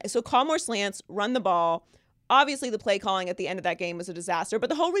speaking. So call more slants, run the ball. Obviously, the play calling at the end of that game was a disaster. But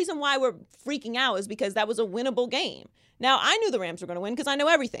the whole reason why we're freaking out is because that was a winnable game. Now, I knew the Rams were going to win because I know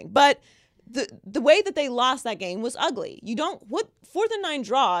everything. But the way that they lost that game was ugly. 4th and 9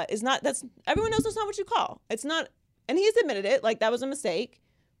 draw is not. Everyone knows that's not what you call. It's not. And he's admitted it. Like, that was a mistake.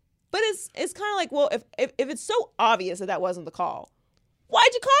 But it's kind of like, well, if it's so obvious that wasn't the call,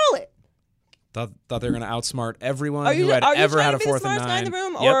 why'd you call it? Thought they were going to outsmart everyone Who had ever had a 4th and 9. Are you trying to be the smartest guy in the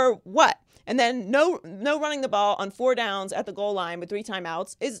room, Yep. or what? And then no running the ball on 4 downs at the goal line with 3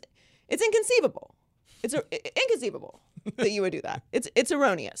 timeouts it's inconceivable. It's inconceivable that you would do that. It's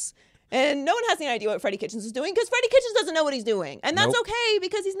erroneous. And no one has any idea what Freddie Kitchens is doing because Freddie Kitchens doesn't know what he's doing. And that's Nope. okay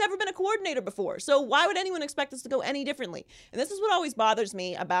because he's never been a coordinator before. So why would anyone expect us to go any differently? And this is what always bothers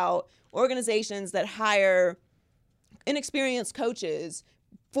me about organizations that hire inexperienced coaches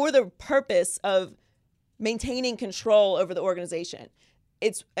for the purpose of maintaining control over the organization.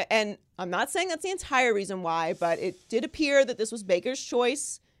 And I'm not saying that's the entire reason why, but it did appear that this was Baker's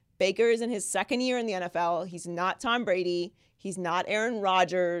choice. Baker is in his second year in the NFL. He's not Tom Brady. He's not Aaron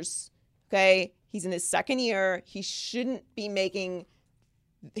Rodgers. Okay, he's in his second year. He shouldn't be making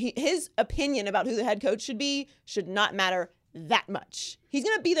his opinion about who the head coach should not matter that much. He's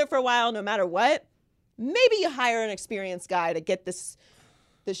going to be there for a while no matter what. Maybe you hire an experienced guy to get this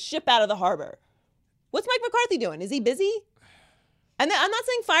ship out of the harbor. What's Mike McCarthy doing? Is he busy? And I'm not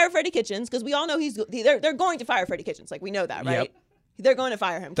saying fire Freddie Kitchens because we all know they're going to fire Freddie Kitchens. Like, we know that, right? Yep. They're going to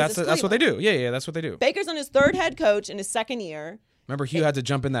fire him. That's what they do. Yeah, that's what they do. Baker's on his 3rd head coach in his 2nd year. Remember, Hugh had to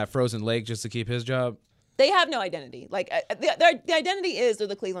jump in that frozen lake just to keep his job? They have no identity. Like, the identity is they're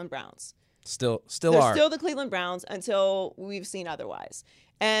the Cleveland Browns. Still They're are. still the Cleveland Browns until we've seen otherwise.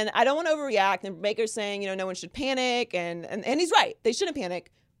 And I don't want to overreact. And Baker's saying, no one should panic. And he's right. They shouldn't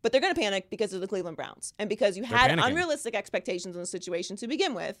panic. But they're going to panic because of the Cleveland Browns and because you had panicking. unrealistic expectations in the situation to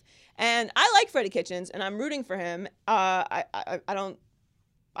begin with. And I like Freddie Kitchens, and I'm rooting for him. I don't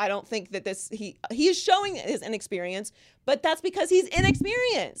think that he is showing his inexperience, but that's because he's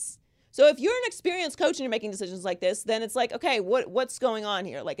inexperienced. So if you're an experienced coach and you're making decisions like this, then it's like, okay, what's going on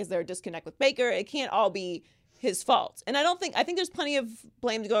here? Like, is there a disconnect with Baker? It can't all be his fault. And I think there's plenty of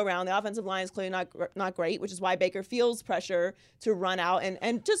blame to go around. The offensive line is clearly not great, which is why Baker feels pressure to run out.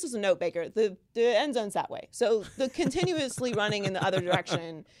 And just as a note, Baker, the end zone's that way. So the continuously running in the other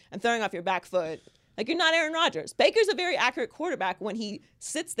direction and throwing off your back foot, like, you're not Aaron Rodgers. Baker's a very accurate quarterback when he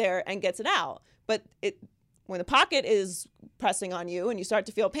sits there and gets it out. But when the pocket is pressing on you and you start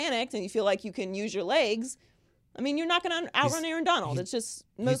to feel panicked and you feel like you can use your legs, I mean, you're not going to outrun Aaron Donald. It's just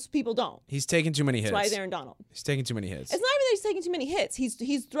most people don't. He's taking too many hits. That's why he's Aaron Donald. He's taking too many hits. It's not even that he's taking too many hits.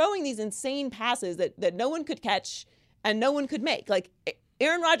 He's throwing these insane passes that no one could catch and no one could make. Like,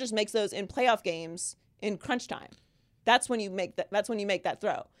 Aaron Rodgers makes those in playoff games in crunch time. That's when you make that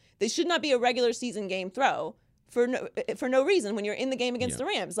throw. They should not be a regular season game throw for no reason when you're in the game against the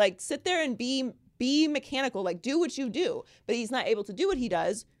Rams. Like, sit there and be mechanical, like, do what you do. But he's not able to do what he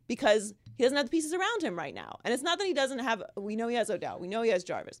does because he doesn't have the pieces around him right now. And it's not that he doesn't have, we know he has Odell. We know he has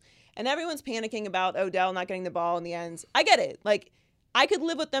Jarvis. And everyone's panicking about Odell not getting the ball in the ends. I get it. Like, I could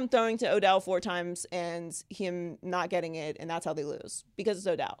live with them throwing to Odell 4 times and him not getting it, and that's how they lose because it's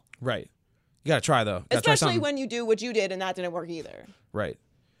Odell. Right. You got to try, though. Especially when you do what you did and that didn't work either. Right.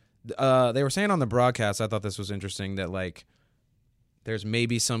 They were saying on the broadcast, I thought this was interesting, that, like, there's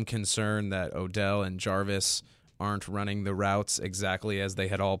maybe some concern that Odell and Jarvis aren't running the routes exactly as they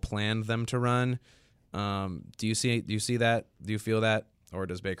had all planned them to run. Do you see that? Do you feel that? Or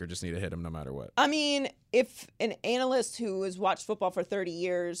does Baker just need to hit him no matter what? I mean, if an analyst who has watched football for 30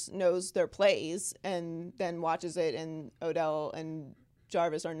 years knows their plays and then watches it and Odell and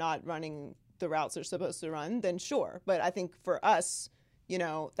Jarvis are not running the routes they're supposed to run, then sure. But I think for us,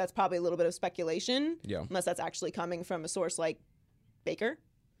 that's probably a little bit of speculation. Yeah. Unless that's actually coming from a source like Baker.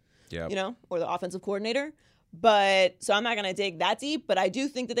 Yeah. Or the offensive coordinator. But so I'm not going to dig that deep, but I do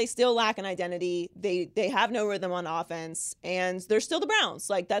think that they still lack an identity. They have no rhythm on offense, and they're still the Browns.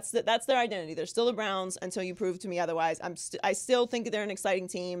 Like, that's their identity. They're still the Browns until you prove to me otherwise. I still think that they're an exciting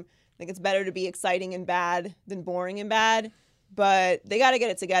team. I think it's better to be exciting and bad than boring and bad, but they got to get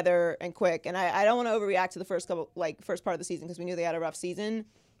it together and quick. And I don't want to overreact to the first part of the season because we knew they had a rough season.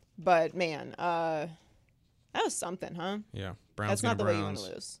 But man, that was something, huh? Yeah, Browns. That's not the Browns. way you want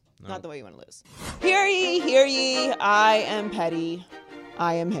to lose. No. Not the way you want to lose. Hear ye, I am petty.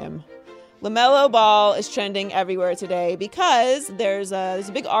 I am him. LaMelo Ball is trending everywhere today because there's a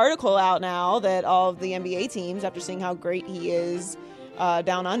big article out now that all of the NBA teams, after seeing how great he is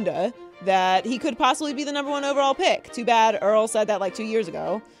down under, that he could possibly be the number 1 overall pick. Too bad Earl said that like 2 years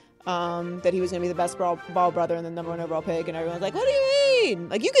ago, that he was going to be the best ball brother and the number 1 overall pick, and everyone's like, what do you mean?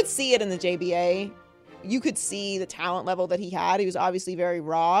 Like, you could see it in the JBA. You could see the talent level that he had. He was obviously very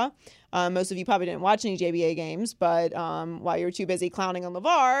raw. Most of you probably didn't watch any JBA games, but while you were too busy clowning on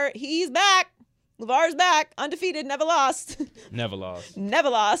LeVar, he's back. LeVar's back, undefeated, never lost. Never lost. Never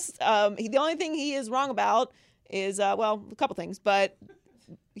lost. The only thing he is wrong about is, a couple things, but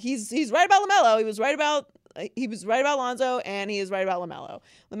he's right about LaMelo. He was right about Lonzo, and he is right about LaMelo.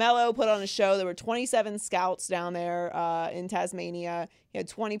 LaMelo put on a show. There were 27 scouts down there in Tasmania. He had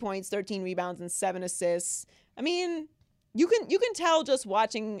 20 points, 13 rebounds, and 7 assists. I mean, you can tell just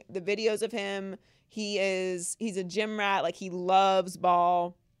watching the videos of him. He's a gym rat. Like, he loves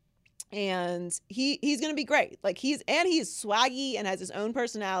ball, and he's gonna be great. Like, he's swaggy and has his own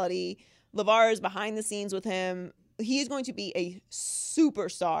personality. LeVar is behind the scenes with him. He's going to be a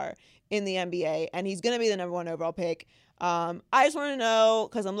superstar in the NBA, and he's going to be the number 1 overall pick. I just want to know,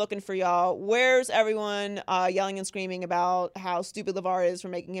 because I'm looking for y'all, where's everyone yelling and screaming about how stupid LeVar is for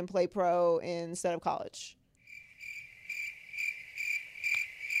making him play pro instead of college?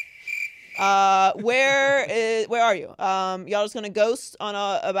 Where are you? Y'all just gonna ghost on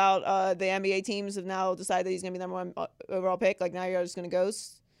about the NBA teams have now decided that he's gonna be number 1 overall pick? Like, now you're just gonna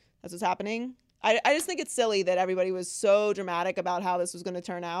ghost? That's what's happening. I just think it's silly that everybody was so dramatic about how this was going to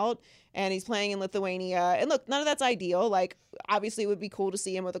turn out, and he's playing in Lithuania. And look, none of that's ideal. Like, obviously it would be cool to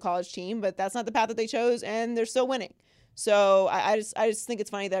see him with a college team, but that's not the path that they chose, and they're still winning. So I just think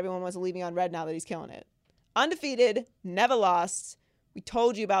it's funny that everyone wants to leave me on red now that he's killing it. Undefeated, never lost. We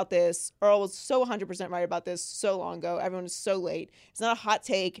told you about this. Earl was so 100% right about this so long ago. Everyone is so late. It's not a hot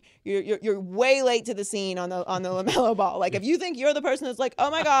take. You're way late to the scene on the LaMelo Ball. Like, if you think you're the person that's like,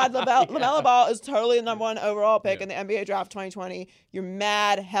 oh my God, LaMelo Ball is totally the number 1 overall pick in the NBA draft 2020, you're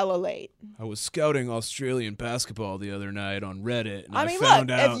mad hella late. I was scouting Australian basketball the other night on Reddit, and I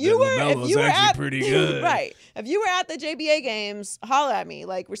found out that LaMelo's actually pretty good. Right. If you were at the JBA games, holla at me,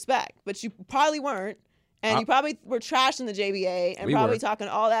 like, respect. But you probably weren't. And you probably were trashing the JBA and probably talking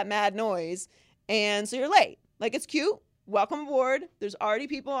all that mad noise. And so you're late. Like, it's cute. Welcome aboard. There's already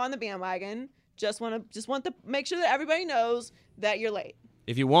people on the bandwagon. Just want to make sure that everybody knows that you're late.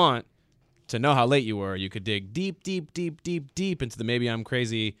 If you want to know how late you were, you could dig deep into the Maybe I'm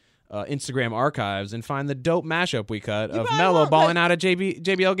Crazy Instagram archives and find the dope mashup we cut of Melo balling out at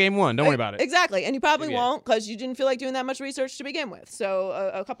JBL Game 1. Don't worry about it. Exactly. And you probably won't, because you didn't feel like doing that much research to begin with. So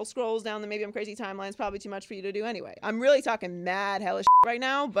a couple scrolls down the Maybe I'm Crazy timeline is probably too much for you to do anyway. I'm really talking mad hella right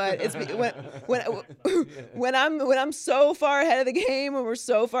now, but it's when I'm so far ahead of the game, when we're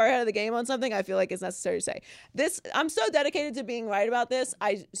so far ahead of the game on something, I feel like it's necessary to say this. I'm so dedicated to being right about this.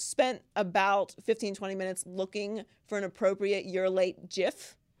 I spent about 15-20 minutes looking for an appropriate "you're late"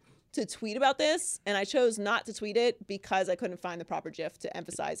 GIF to tweet about this, and I chose not to tweet it because I couldn't find the proper GIF to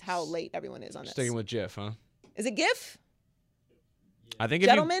emphasize how late everyone is on this. Sticking with GIF, huh? Is it GIF? I think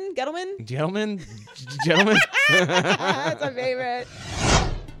Gentlemen? Gentlemen? That's my favorite.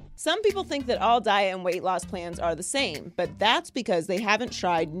 Some people think that all diet and weight loss plans are the same, but that's because they haven't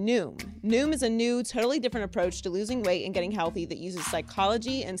tried Noom. Noom is a new, totally different approach to losing weight and getting healthy that uses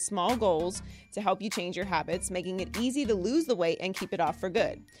psychology and small goals to help you change your habits, making it easy to lose the weight and keep it off for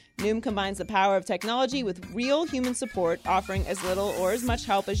good. Noom combines the power of technology with real human support, offering as little or as much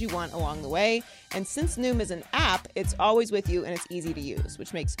help as you want along the way. And since Noom is an app, it's always with you and it's easy to use,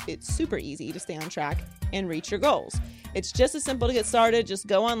 which makes it super easy to stay on track and reach your goals. It's just as simple to get started. Just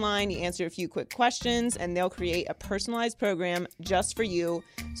go online, you answer a few quick questions, and they'll create a personalized program just for you.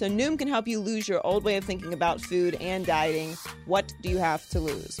 So Noom can help you lose your old way of thinking about food and dieting. What do you have to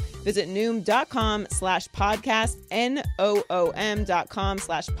lose? Visit Noom.com/podcast,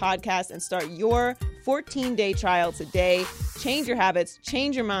 NOOM.com/podcast, and start your 14-day trial today. Change your habits,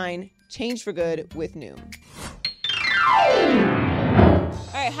 change your mind, change for good with Noom.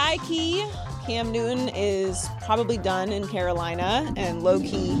 All right, high key. Cam Newton is probably done in Carolina, and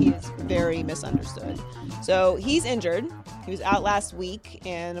low-key, he is very misunderstood. So he's injured. He was out last week,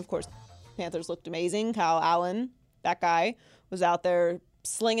 and of course, Panthers looked amazing. Kyle Allen, that guy, was out there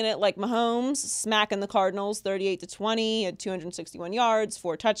slinging it like Mahomes, smacking the Cardinals 38-20 at 261 yards,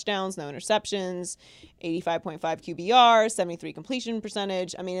 4 touchdowns, no interceptions, 85.5 QBR, 73 completion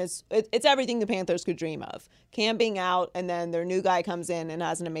percentage. I mean, it's everything the Panthers could dream of. Cam being out, and then their new guy comes in and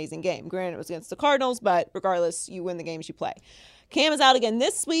has an amazing game. Granted, it was against the Cardinals, but regardless, you win the games you play. Cam is out again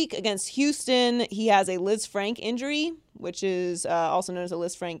this week against Houston. He has a Liz Frank injury, which is also known as a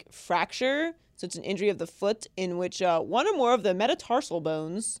Liz Frank fracture. So it's an injury of the foot in which one or more of the metatarsal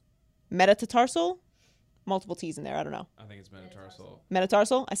bones, metatarsal? Multiple T's in there, I don't know. I think it's metatarsal.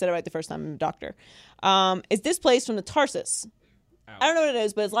 Metatarsal? I said it right the first time, I'm a doctor. Is displaced from the tarsus. Ouch. I don't know what it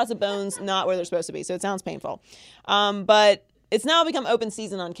is, but it's lots of bones not where they're supposed to be, so it sounds painful. But it's now become open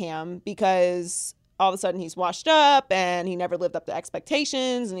season on Cam because all of a sudden he's washed up and he never lived up to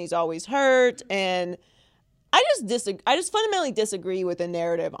expectations and he's always hurt. And I just fundamentally disagree with the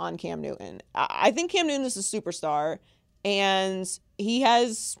narrative on Cam Newton. I think Cam Newton is a superstar and he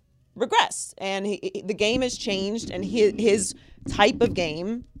has regressed and the game has changed and his type of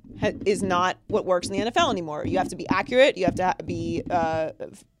game is not what works in the NFL anymore. You have to be accurate. You have to be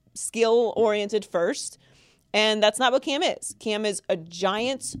skill-oriented first. And that's not what Cam is. Cam is a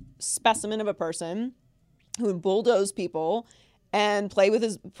giant specimen of a person who would bulldoze people and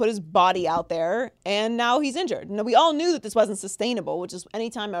put his body out there, and now he's injured. Now, we all knew that this wasn't sustainable, which is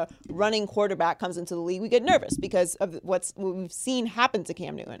anytime a running quarterback comes into the league, we get nervous because of what we've seen happen to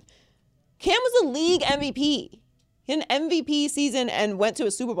Cam Newton. Cam was a league MVP. He had an MVP season and went to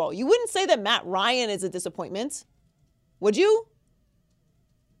a Super Bowl. You wouldn't say that Matt Ryan is a disappointment, would you?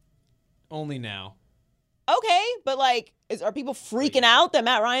 Only now. Okay, but are people freaking out that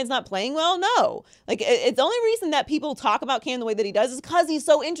Matt Ryan's not playing well? No. It's the only reason that people talk about Cam the way that he does is because he's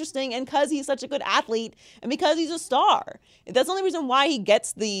so interesting and because he's such a good athlete and because he's a star. That's the only reason why he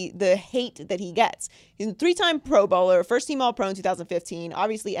gets the hate that he gets. He's a 3-time Pro Bowler, first-team All-Pro in 2015,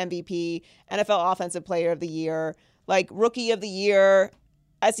 obviously MVP, NFL Offensive Player of the Year, Rookie of the Year,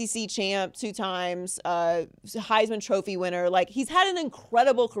 SEC champ 2 times, Heisman Trophy winner. He's had an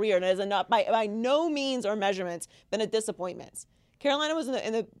incredible career and has not by no means or measurements been a disappointment. Carolina was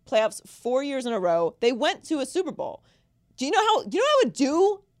in the playoffs 4 years in a row. They went to a Super Bowl. Do you know how it would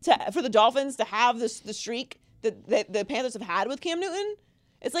do for the Dolphins to have the streak that the Panthers have had with Cam Newton?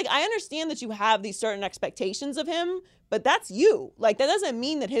 It's I understand that you have these certain expectations of him, but that's you. That doesn't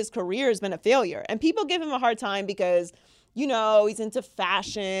mean that his career has been a failure. And people give him a hard time because he's into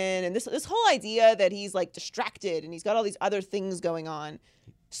fashion and this whole idea that he's distracted and he's got all these other things going on.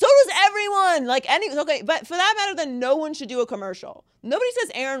 So does everyone. Okay, but for that matter, then no one should do a commercial. Nobody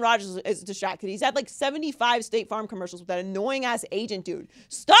says Aaron Rodgers is distracted. He's had 75 State Farm commercials with that annoying ass agent dude.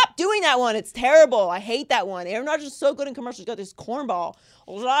 Stop doing that one. It's terrible. I hate that one. Aaron Rodgers is so good in commercials. He's got this cornball.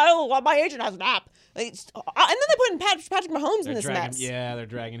 My agent has an app. And then they put in Patrick Mahomes in this mess. Yeah, they're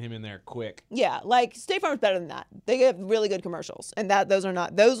dragging him in there quick. Yeah, State Farm's better than that. They have really good commercials, and those are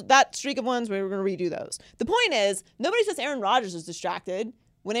not that streak of ones. We're going to redo those. The point is, nobody says Aaron Rodgers is distracted.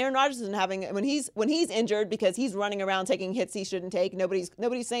 When Aaron Rodgers isn't when he's injured because he's running around taking hits he shouldn't take, nobody's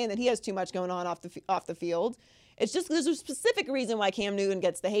saying that he has too much going on off the field. It's just there's a specific reason why Cam Newton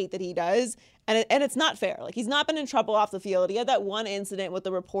gets the hate that he does, and it's not fair. He's not been in trouble off the field. He had that one incident with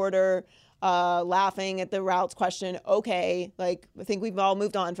the reporter laughing at the routes question. Okay, I think we've all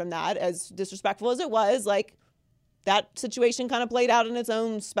moved on from that. As disrespectful as it was, that situation kind of played out in its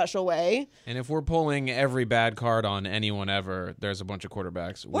own special way. And if we're pulling every bad card on anyone ever, there's a bunch of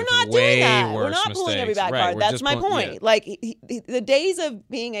quarterbacks with We're not way doing that. worse We're not mistakes. pulling every bad card. That's my point. Yeah. The days of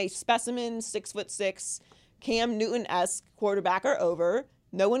being a specimen 6'6" Cam Newton-esque quarterback are over.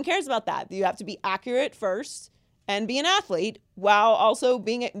 No one cares about that. You have to be accurate first and be an athlete while also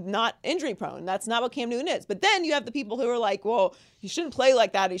being not injury prone. That's not what Cam Newton is. But then you have the people who are well, he shouldn't play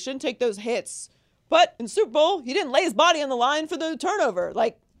like that. He shouldn't take those hits. But in Super Bowl, he didn't lay his body on the line for the turnover.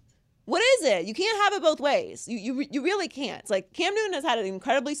 What is it? You can't have it both ways. You really can't. Cam Newton has had an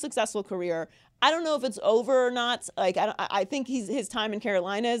incredibly successful career. I don't know if it's over or not. I think his time in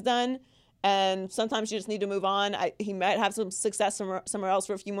Carolina is done. And sometimes you just need to move on. He might have some success somewhere else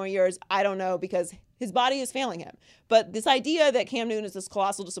for a few more years. I don't know because his body is failing him. But this idea that Cam Newton is this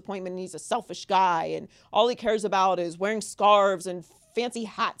colossal disappointment and he's a selfish guy and all he cares about is wearing scarves and fancy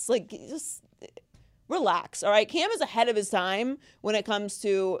hats, just relax, all right? Cam is ahead of his time when it comes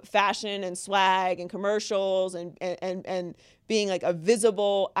to fashion and swag and commercials and being a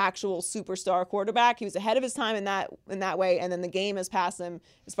visible, actual superstar quarterback. He was ahead of his time in that way, and then the game has passed him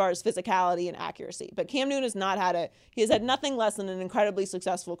as far as physicality and accuracy. But Cam Newton he has had nothing less than an incredibly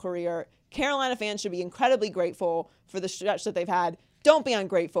successful career. Carolina fans should be incredibly grateful for the stretch that they've had. Don't be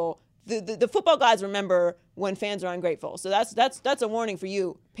ungrateful. the football gods remember when fans are ungrateful. So that's a warning for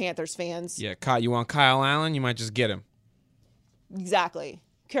you, Panthers fans. Yeah, you want Kyle Allen? You might just get him. Exactly.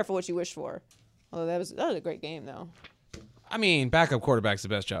 Careful what you wish for. Oh, that was a great game, though. I mean, backup quarterback's the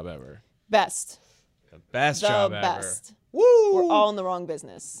best job ever. Best. The best the job best. ever. Woo! We're all in the wrong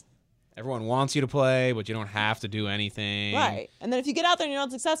business. Everyone wants you to play, but you don't have to do anything. Right. And then if you get out there and you're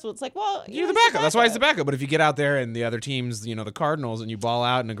not successful, it's like, well, You're the backup. That's why he's the backup. But if you get out there and the other team's, the Cardinals, and you ball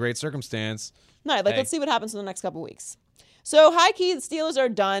out in a great circumstance. No, let's see what happens in the next couple weeks. So high-key, the Steelers are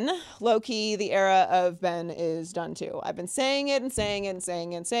done. Low-key, the era of Ben is done too. I've been saying it and saying it and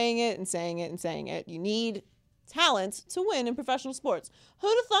saying it and saying it and saying it and saying it. You need talent to win in professional sports.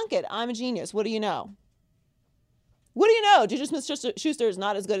 Who'd have thunk it? I'm a genius. What do you know? What do you know? Juju Smith-Schuster is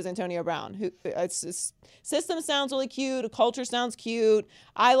not as good as Antonio Brown. It's system sounds really cute. A culture sounds cute.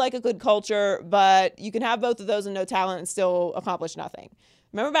 I like a good culture, but you can have both of those and no talent and still accomplish nothing.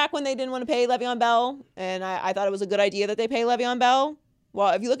 Remember back when they didn't want to pay Le'Veon Bell, and I thought it was a good idea that they pay Le'Veon Bell?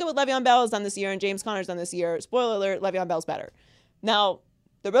 Well, if you look at what Le'Veon Bell has done this year and James Conner's done this year, spoiler alert, Le'Veon Bell's better. Now,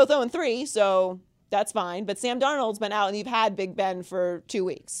 they're both 0-3, so that's fine, but Sam Darnold's been out, and you've had Big Ben for 2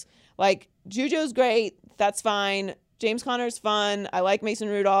 weeks. Like, Juju's great, that's fine. James Conner's fun. I like Mason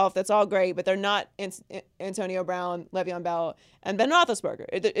Rudolph. That's all great, but they're not Antonio Brown, Le'Veon Bell, and Ben Roethlisberger.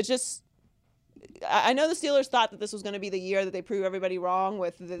 It's just... I know the Steelers thought that this was going to be the year that they prove everybody wrong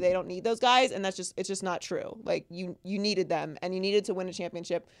with that they don't need those guys, and it's just not true. Like, you needed them, and you needed to win a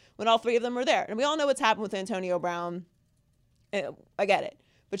championship when all three of them were there. And we all know what's happened with Antonio Brown. I get it.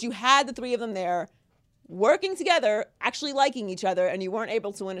 But you had the three of them there working together, actually liking each other, and you weren't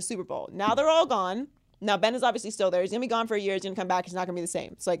able to win a Super Bowl. Now they're all gone. Now, Ben is obviously still there. He's going to be gone for a year. He's going to come back. He's not going to be the same.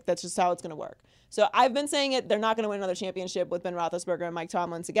 It's like, that's just how it's going to work. So I've been saying it. They're not going to win another championship with Ben Roethlisberger and Mike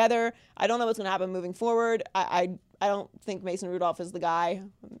Tomlin together. I don't know what's going to happen moving forward. I don't think Mason Rudolph is the guy.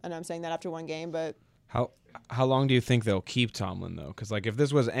 And I'm saying that after one game, but... How long do you think they'll keep Tomlin, though? Because, like, if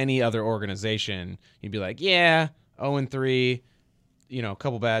this was any other organization, you'd be like, yeah, 0-3, a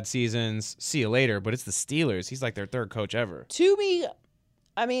couple bad seasons, see you later. But it's the Steelers. He's like their third coach ever. To me,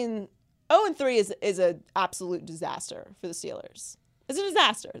 I mean... 0-3 is an absolute disaster for the Steelers. It's a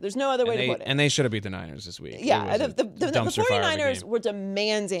disaster. There's no other way to put it. And they should have beat the Niners this week. Yeah, the 49ers were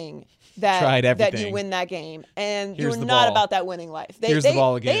demanding that you win that game. And you were not about that winning life. Here's the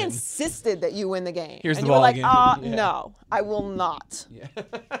ball again. They insisted that you win the game. Here's and the you were ball like, again. no, I will not. Yeah.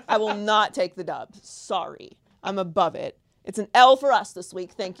 I will not take the dub. Sorry. I'm above it. It's an L for us this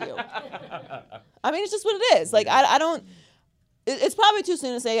week. Thank you. I mean, it's just what it is. Like, I don't... It's probably too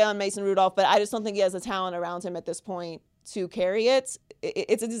soon to say on Mason Rudolph, but I just don't think he has the talent around him at this point to carry it.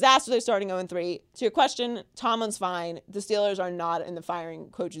 It's a disaster they're starting 0-3. To your question, Tomlin's fine. The Steelers are not in the firing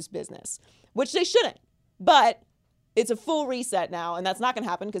coach's business, which they shouldn't. But it's a full reset now, and that's not going to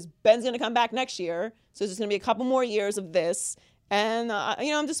happen because Ben's going to come back next year. So there's going to be a couple more years of this. And,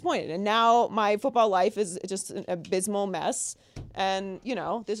 I'm disappointed. And now my football life is just an abysmal mess. And,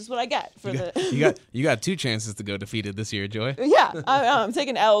 this is what I get. You got 2 chances to go defeated this year, Joy. Yeah. I'm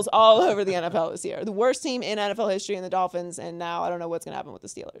taking L's all over the NFL this year. The worst team in NFL history in the Dolphins. And now I don't know what's going to happen with the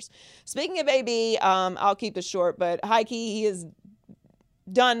Steelers. Speaking of AB, I'll keep this short. But high-key, he is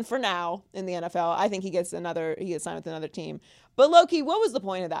done for now in the NFL. I think he gets signed with another team. But low-key, what was the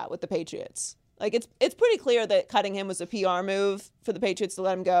point of that with the Patriots? Like, it's pretty clear that cutting him was a PR move for the Patriots to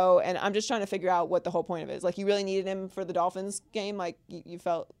let him go, and I'm just trying to figure out what the whole point of it is. Like, you really needed him for the Dolphins game? Like, you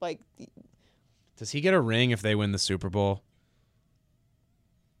felt like... Does he get a ring if they win the Super Bowl?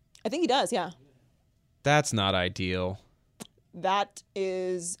 I think he does, yeah. That's not ideal. That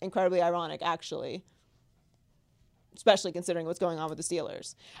is incredibly ironic, actually. Especially considering what's going on with the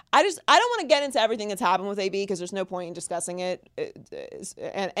Steelers. I don't want to get into everything that's happened with AB because there's no point in discussing it.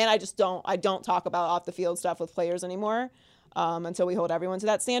 And I don't talk about off the field stuff with players anymore until we hold everyone to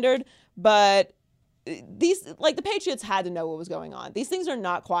that standard. But the Patriots had to know what was going on. These things are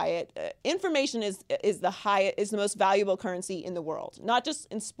not quiet. Information is the most valuable currency in the world, not just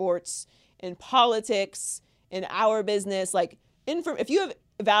in sports, in politics, in our business. Like, if you have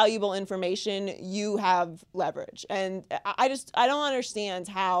valuable information, you have leverage. And I don't understand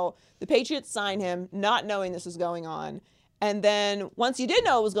how the Patriots signed him not knowing this was going on. And then once you did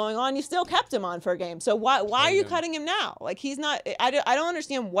know what was going on, you still kept him on for a game. So why are you cutting him now? Like, he's not, I don't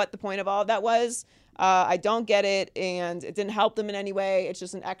understand what the point of all of that was. I don't get it, and it didn't help them in any way. It's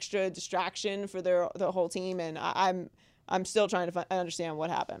just an extra distraction for the whole team, and I'm still trying to understand what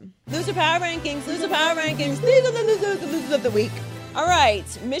happened. Loser power rankings. These are the losers of the week. All right,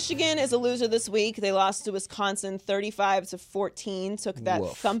 Michigan is a loser this week. They lost to Wisconsin 35-14, took that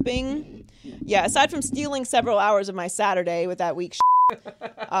thumping. Yeah, aside from stealing several hours of my Saturday with that weak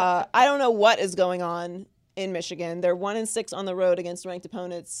I don't know what is going on in Michigan. They're 1-6 on the road against ranked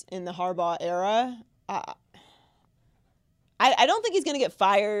opponents in the Harbaugh era. I don't think he's going to get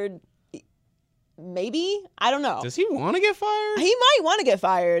fired. Maybe. I don't know. Does he want to get fired? He might want to get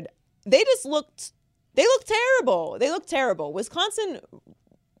fired. They looked terrible. They looked terrible. Wisconsin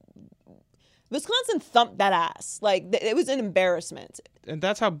thumped that ass. Like, it was an embarrassment. And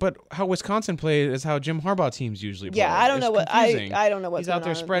that's how Wisconsin played is how Jim Harbaugh teams usually play. Yeah, I don't know what confusing. I don't know what's He's out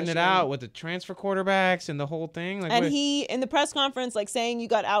going there on spreading it Michigan. out with the transfer quarterbacks and the whole thing. Like, And he, in the press conference, like, saying you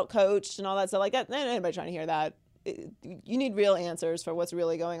got out-coached and all that stuff, like, that, anybody trying to hear that. You need real answers for what's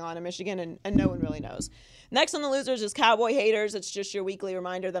really going on in Michigan, and no one really knows. Next on the losers is Cowboy haters. It's just your weekly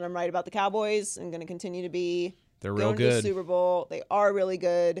reminder that I'm right about the Cowboys and going to continue to be. They're real going to the good. Super Bowl. They are really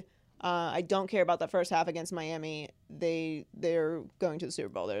good. I don't care about that first half against Miami. They're going to the Super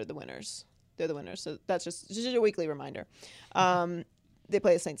Bowl. They're the winners. They're the winners. So that's just your weekly reminder. They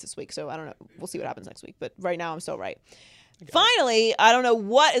play the Saints this week, so I don't know. We'll see what happens next week. But right now, I'm still right. Finally, I don't know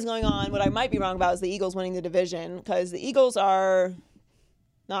what is going on. What I might be wrong about is the Eagles winning the division, because the Eagles are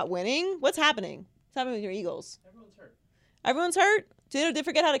not winning. What's happening? What's happening with your Eagles? Everyone's hurt? Did they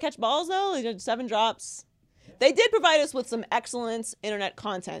forget how to catch balls, though? They did 7 drops. They did provide us with some excellent internet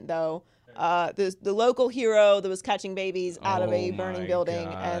content, though. The local hero that was catching babies out of a burning building,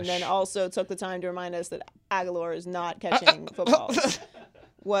 and then also took the time to remind us that Aguilar is not catching footballs,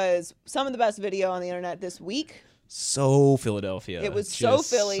 was some of the best video on the internet this week. So Philadelphia. It was Just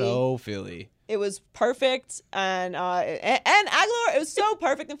so Philly. So Philly. It was perfect, and Aguilar. It was so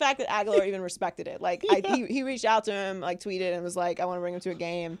perfect, in fact, that Aguilar even respected it. Like, he reached out to him, like, tweeted, and was like, "I want to bring him to a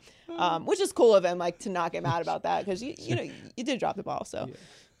game," which is cool of him, like, to not get mad about that, because you know you did drop the ball. So, Yeah.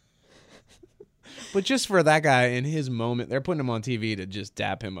 But just for that guy in his moment, they're putting him on TV to just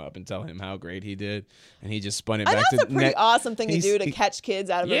dap him up and tell him how great he did, and he just spun it and back that's to a pretty awesome thing to do to catch kids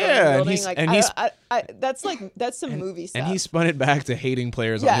out of a burning building. That's some movie stuff. And he spun it back to hating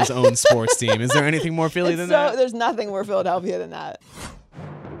players on his own sports team. Is there anything more Philly than that? There's nothing more Philadelphia than that.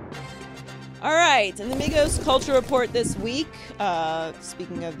 All right, and the Migos Culture Report this week.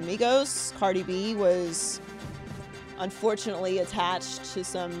 Speaking of the Migos, Cardi B was unfortunately attached to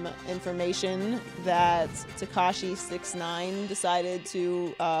some information that Tekashi 6ix9ine decided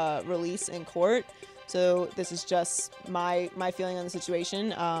to release in court. So this is just my feeling on the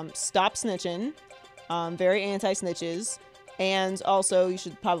situation. Stop snitching. Very anti-snitches. And also, you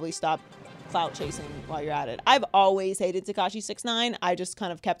should probably stop clout chasing while you're at it. I've always hated Tekashi 6ix9ine. I just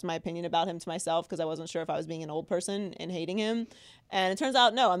kind of kept my opinion about him to myself because I wasn't sure if I was being an old person in hating him. And it turns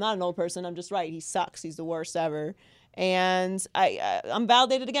out, no, I'm not an old person. I'm just right. He sucks. He's the worst ever. And I'm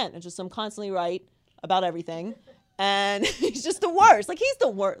validated again. It's just I'm constantly right about everything. And he's just the worst. Like, he's the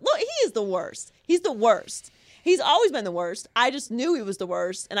worst. Look, he is the worst. He's the worst. He's always been the worst. I just knew he was the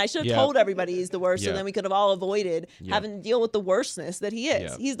worst, and I should have told everybody he's the worst, so then we could have all avoided having to deal with the worstness that he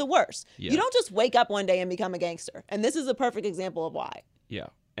is. He's the worst. You don't just wake up one day and become a gangster. And this is a perfect example of why. Yeah.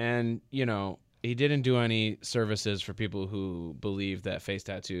 And, you know, he didn't do any services for people who believe that face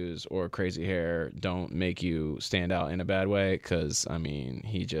tattoos or crazy hair don't make you stand out in a bad way, because, I mean,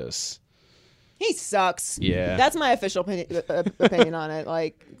 he sucks. Yeah. That's my official opinion on it.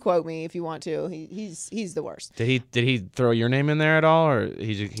 Like, quote me if you want to. He's the worst. Did he throw your name in there at all, or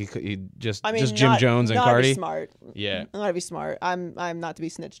he just just Jim Jones and not Cardi? To be smart. Yeah. I'm not to be smart. I'm not to be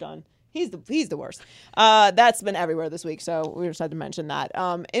snitched on. He's the worst. That's been everywhere this week, so we just had to mention that.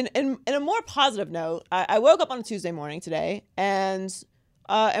 In a more positive note, I woke up on a Tuesday morning today, and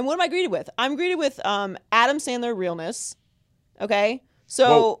what am I greeted with? I'm greeted with Adam Sandler realness. Okay, so.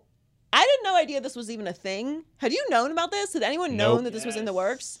 Whoa. I had no idea this was even a thing. Had you known about this? Had anyone known that this was in the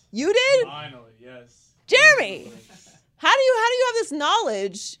works? You did? Finally, yes. Jeremy, how do you have this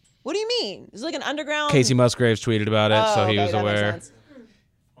knowledge? What do you mean? Is it like an underground? Casey Musgraves tweeted about it, so he was aware.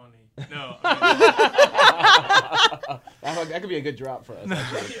 Funny. No. That could be a good drop for us.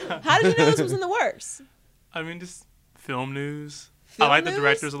 Actually. How did you know this was in the works? I mean, just film news. I like the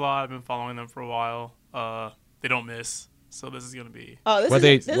directors a lot. I've been following them for a while. They don't miss. So this is gonna be. Oh, this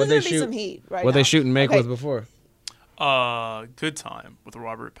is gonna be some heat, right? What they shoot and make with before? Good Time with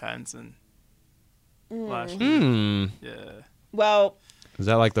Robert Pattinson. Last year. Yeah. Well. Is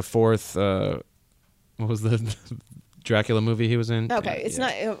that like the fourth? What was the Dracula movie he was in? Okay, it's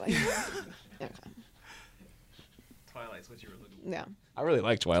not. Twilight's what you were looking for. Yeah. I really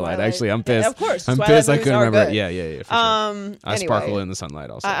like Twilight. Actually, I'm pissed. Yeah, of course. I'm Twilight pissed I couldn't remember. Good. Yeah, for sure. I sparkle in the sunlight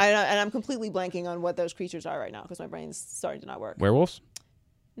also. And I'm completely blanking on what those creatures are right now because my brain's starting to not work. Werewolves?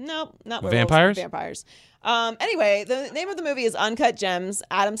 Nope, not Vampires? Vampires. Anyway, the name of the movie is Uncut Gems.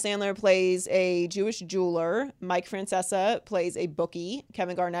 Adam Sandler plays a Jewish jeweler. Mike Francesa plays a bookie.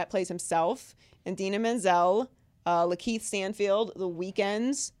 Kevin Garnett plays himself. And Dina Menzel, Lakeith Stanfield, The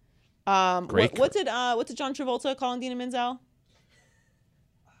Weeknd. Great. What did John Travolta call Dina Menzel?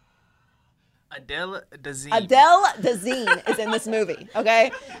 Adele Dazeem. Adele Dazeem is in this movie.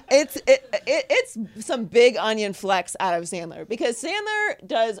 Okay, it's some big onion flex out of Sandler, because Sandler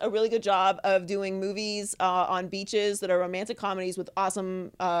does a really good job of doing movies on beaches that are romantic comedies with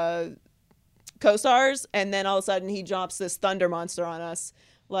awesome co-stars, and then all of a sudden he drops this thunder monster on us.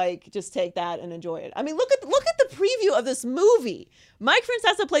 Like, just take that and enjoy it. I mean, look at the preview of this movie. Mike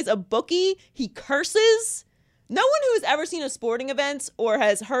Francesa plays a bookie. He curses. No one who has ever seen a sporting event or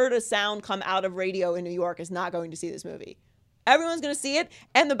has heard a sound come out of radio in New York is not going to see this movie. Everyone's going to see it.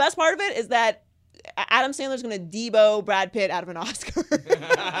 And the best part of it is that Adam Sandler's going to Debo Brad Pitt out of an Oscar.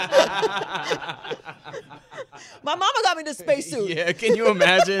 My mama got me this spacesuit. Yeah, can you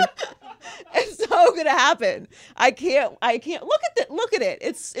imagine? It's so going to happen. I can't look at it.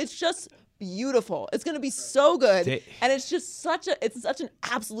 It's just beautiful. It's going to be so good. And it's just such an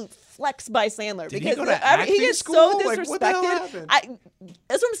absolute flex by Sandler. Did because he go to acting he is school? so Like, disrespected. what the hell happened? That's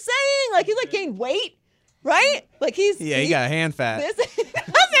what I'm saying. Like, he gained weight, right? Like, he got hand fat. That's him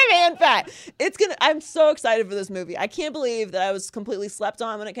hand fat. I'm so excited for this movie. I can't believe that I was completely slept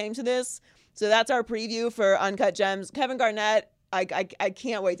on when it came to this. So that's our preview for Uncut Gems. Kevin Garnett, I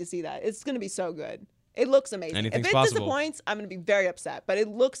can't wait to see that. It's going to be so good. It looks amazing. Anything's if it possible. disappoints, I'm going to be very upset. But it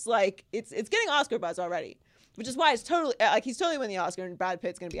looks like it's getting Oscar buzz already, which is why it's totally he's totally winning the Oscar, and Brad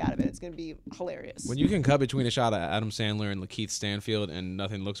Pitt's going to be out of it. It's going to be hilarious. When you can cut between a shot of Adam Sandler and Lakeith Stanfield and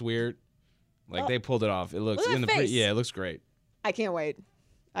nothing looks weird, like they pulled it off. It looks Look at in the that face. it looks great. I can't wait.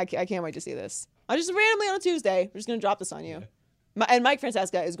 I can't wait to see this. I just randomly on a Tuesday, we're just going to drop this on you. And Mike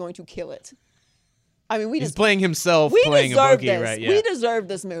Francesa is going to kill it. I mean, He's playing himself, playing a deserve bookie, this. right? Yeah. We deserve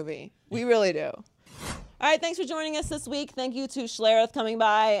this movie. We really do. All right, thanks for joining us this week. Thank you to Schlereth coming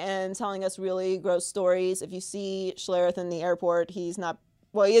by and telling us really gross stories. If you see Schlereth in the airport, he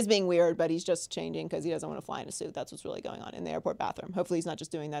is being weird, but he's just changing because he doesn't want to fly in a suit. That's what's really going on in the airport bathroom. Hopefully he's not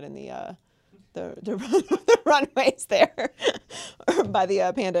just doing that in the runways there by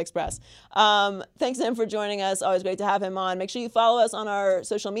the Panda Express. Thanks to him for joining us. Always great to have him on. Make sure you follow us on our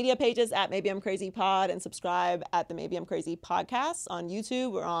social media pages at Maybe I'm Crazy Pod and subscribe at the Maybe I'm Crazy Podcast on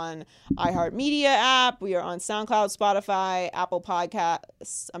YouTube. We're on iHeartMedia app. We are on SoundCloud, Spotify, Apple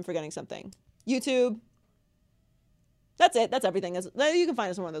Podcasts. I'm forgetting something. YouTube. That's it. That's everything. You can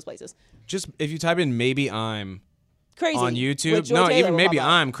find us in one of those places. Just if you type in Maybe I'm Crazy on YouTube. No, even Maybe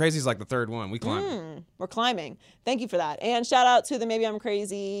I'm Crazy's like the third one. We climb. We're climbing. Thank you for that. And shout out to the Maybe I'm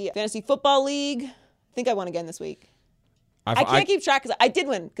Crazy Fantasy Football League. I think I won again this week. I can't keep track because I did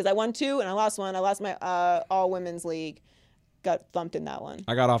win because I won 2 and I lost 1. I lost my all women's league. Got thumped in that one.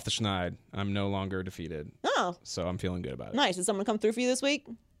 I got off the schneid. I'm no longer defeated. Oh. So I'm feeling good about it. Nice. Did someone come through for you this week?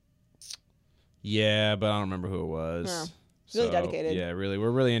 Yeah, but I don't remember who it was. No. Really dedicated. Yeah, really.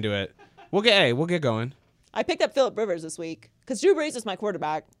 We're really into it. We'll get going. I picked up Phillip Rivers this week because Drew Brees is my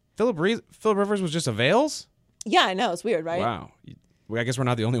quarterback. Phillip Rivers was just a Vales? Yeah, I know. It's weird, right? Wow. I guess we're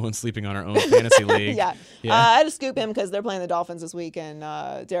not the only ones sleeping on our own fantasy league. Yeah. I had to scoop him because they're playing the Dolphins this week, and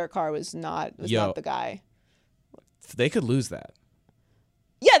Derek Carr was not the guy. They could lose that.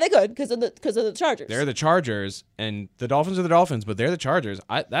 Yeah, they could because of the Chargers. They're the Chargers, and the Dolphins are the Dolphins, but they're the Chargers.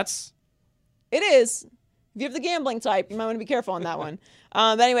 It is. If you have the gambling type, you might want to be careful on that one.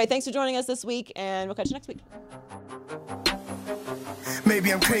 But anyway, thanks for joining us this week, and we'll catch you next week.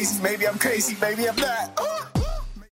 Maybe I'm crazy, maybe I'm crazy, maybe I'm not.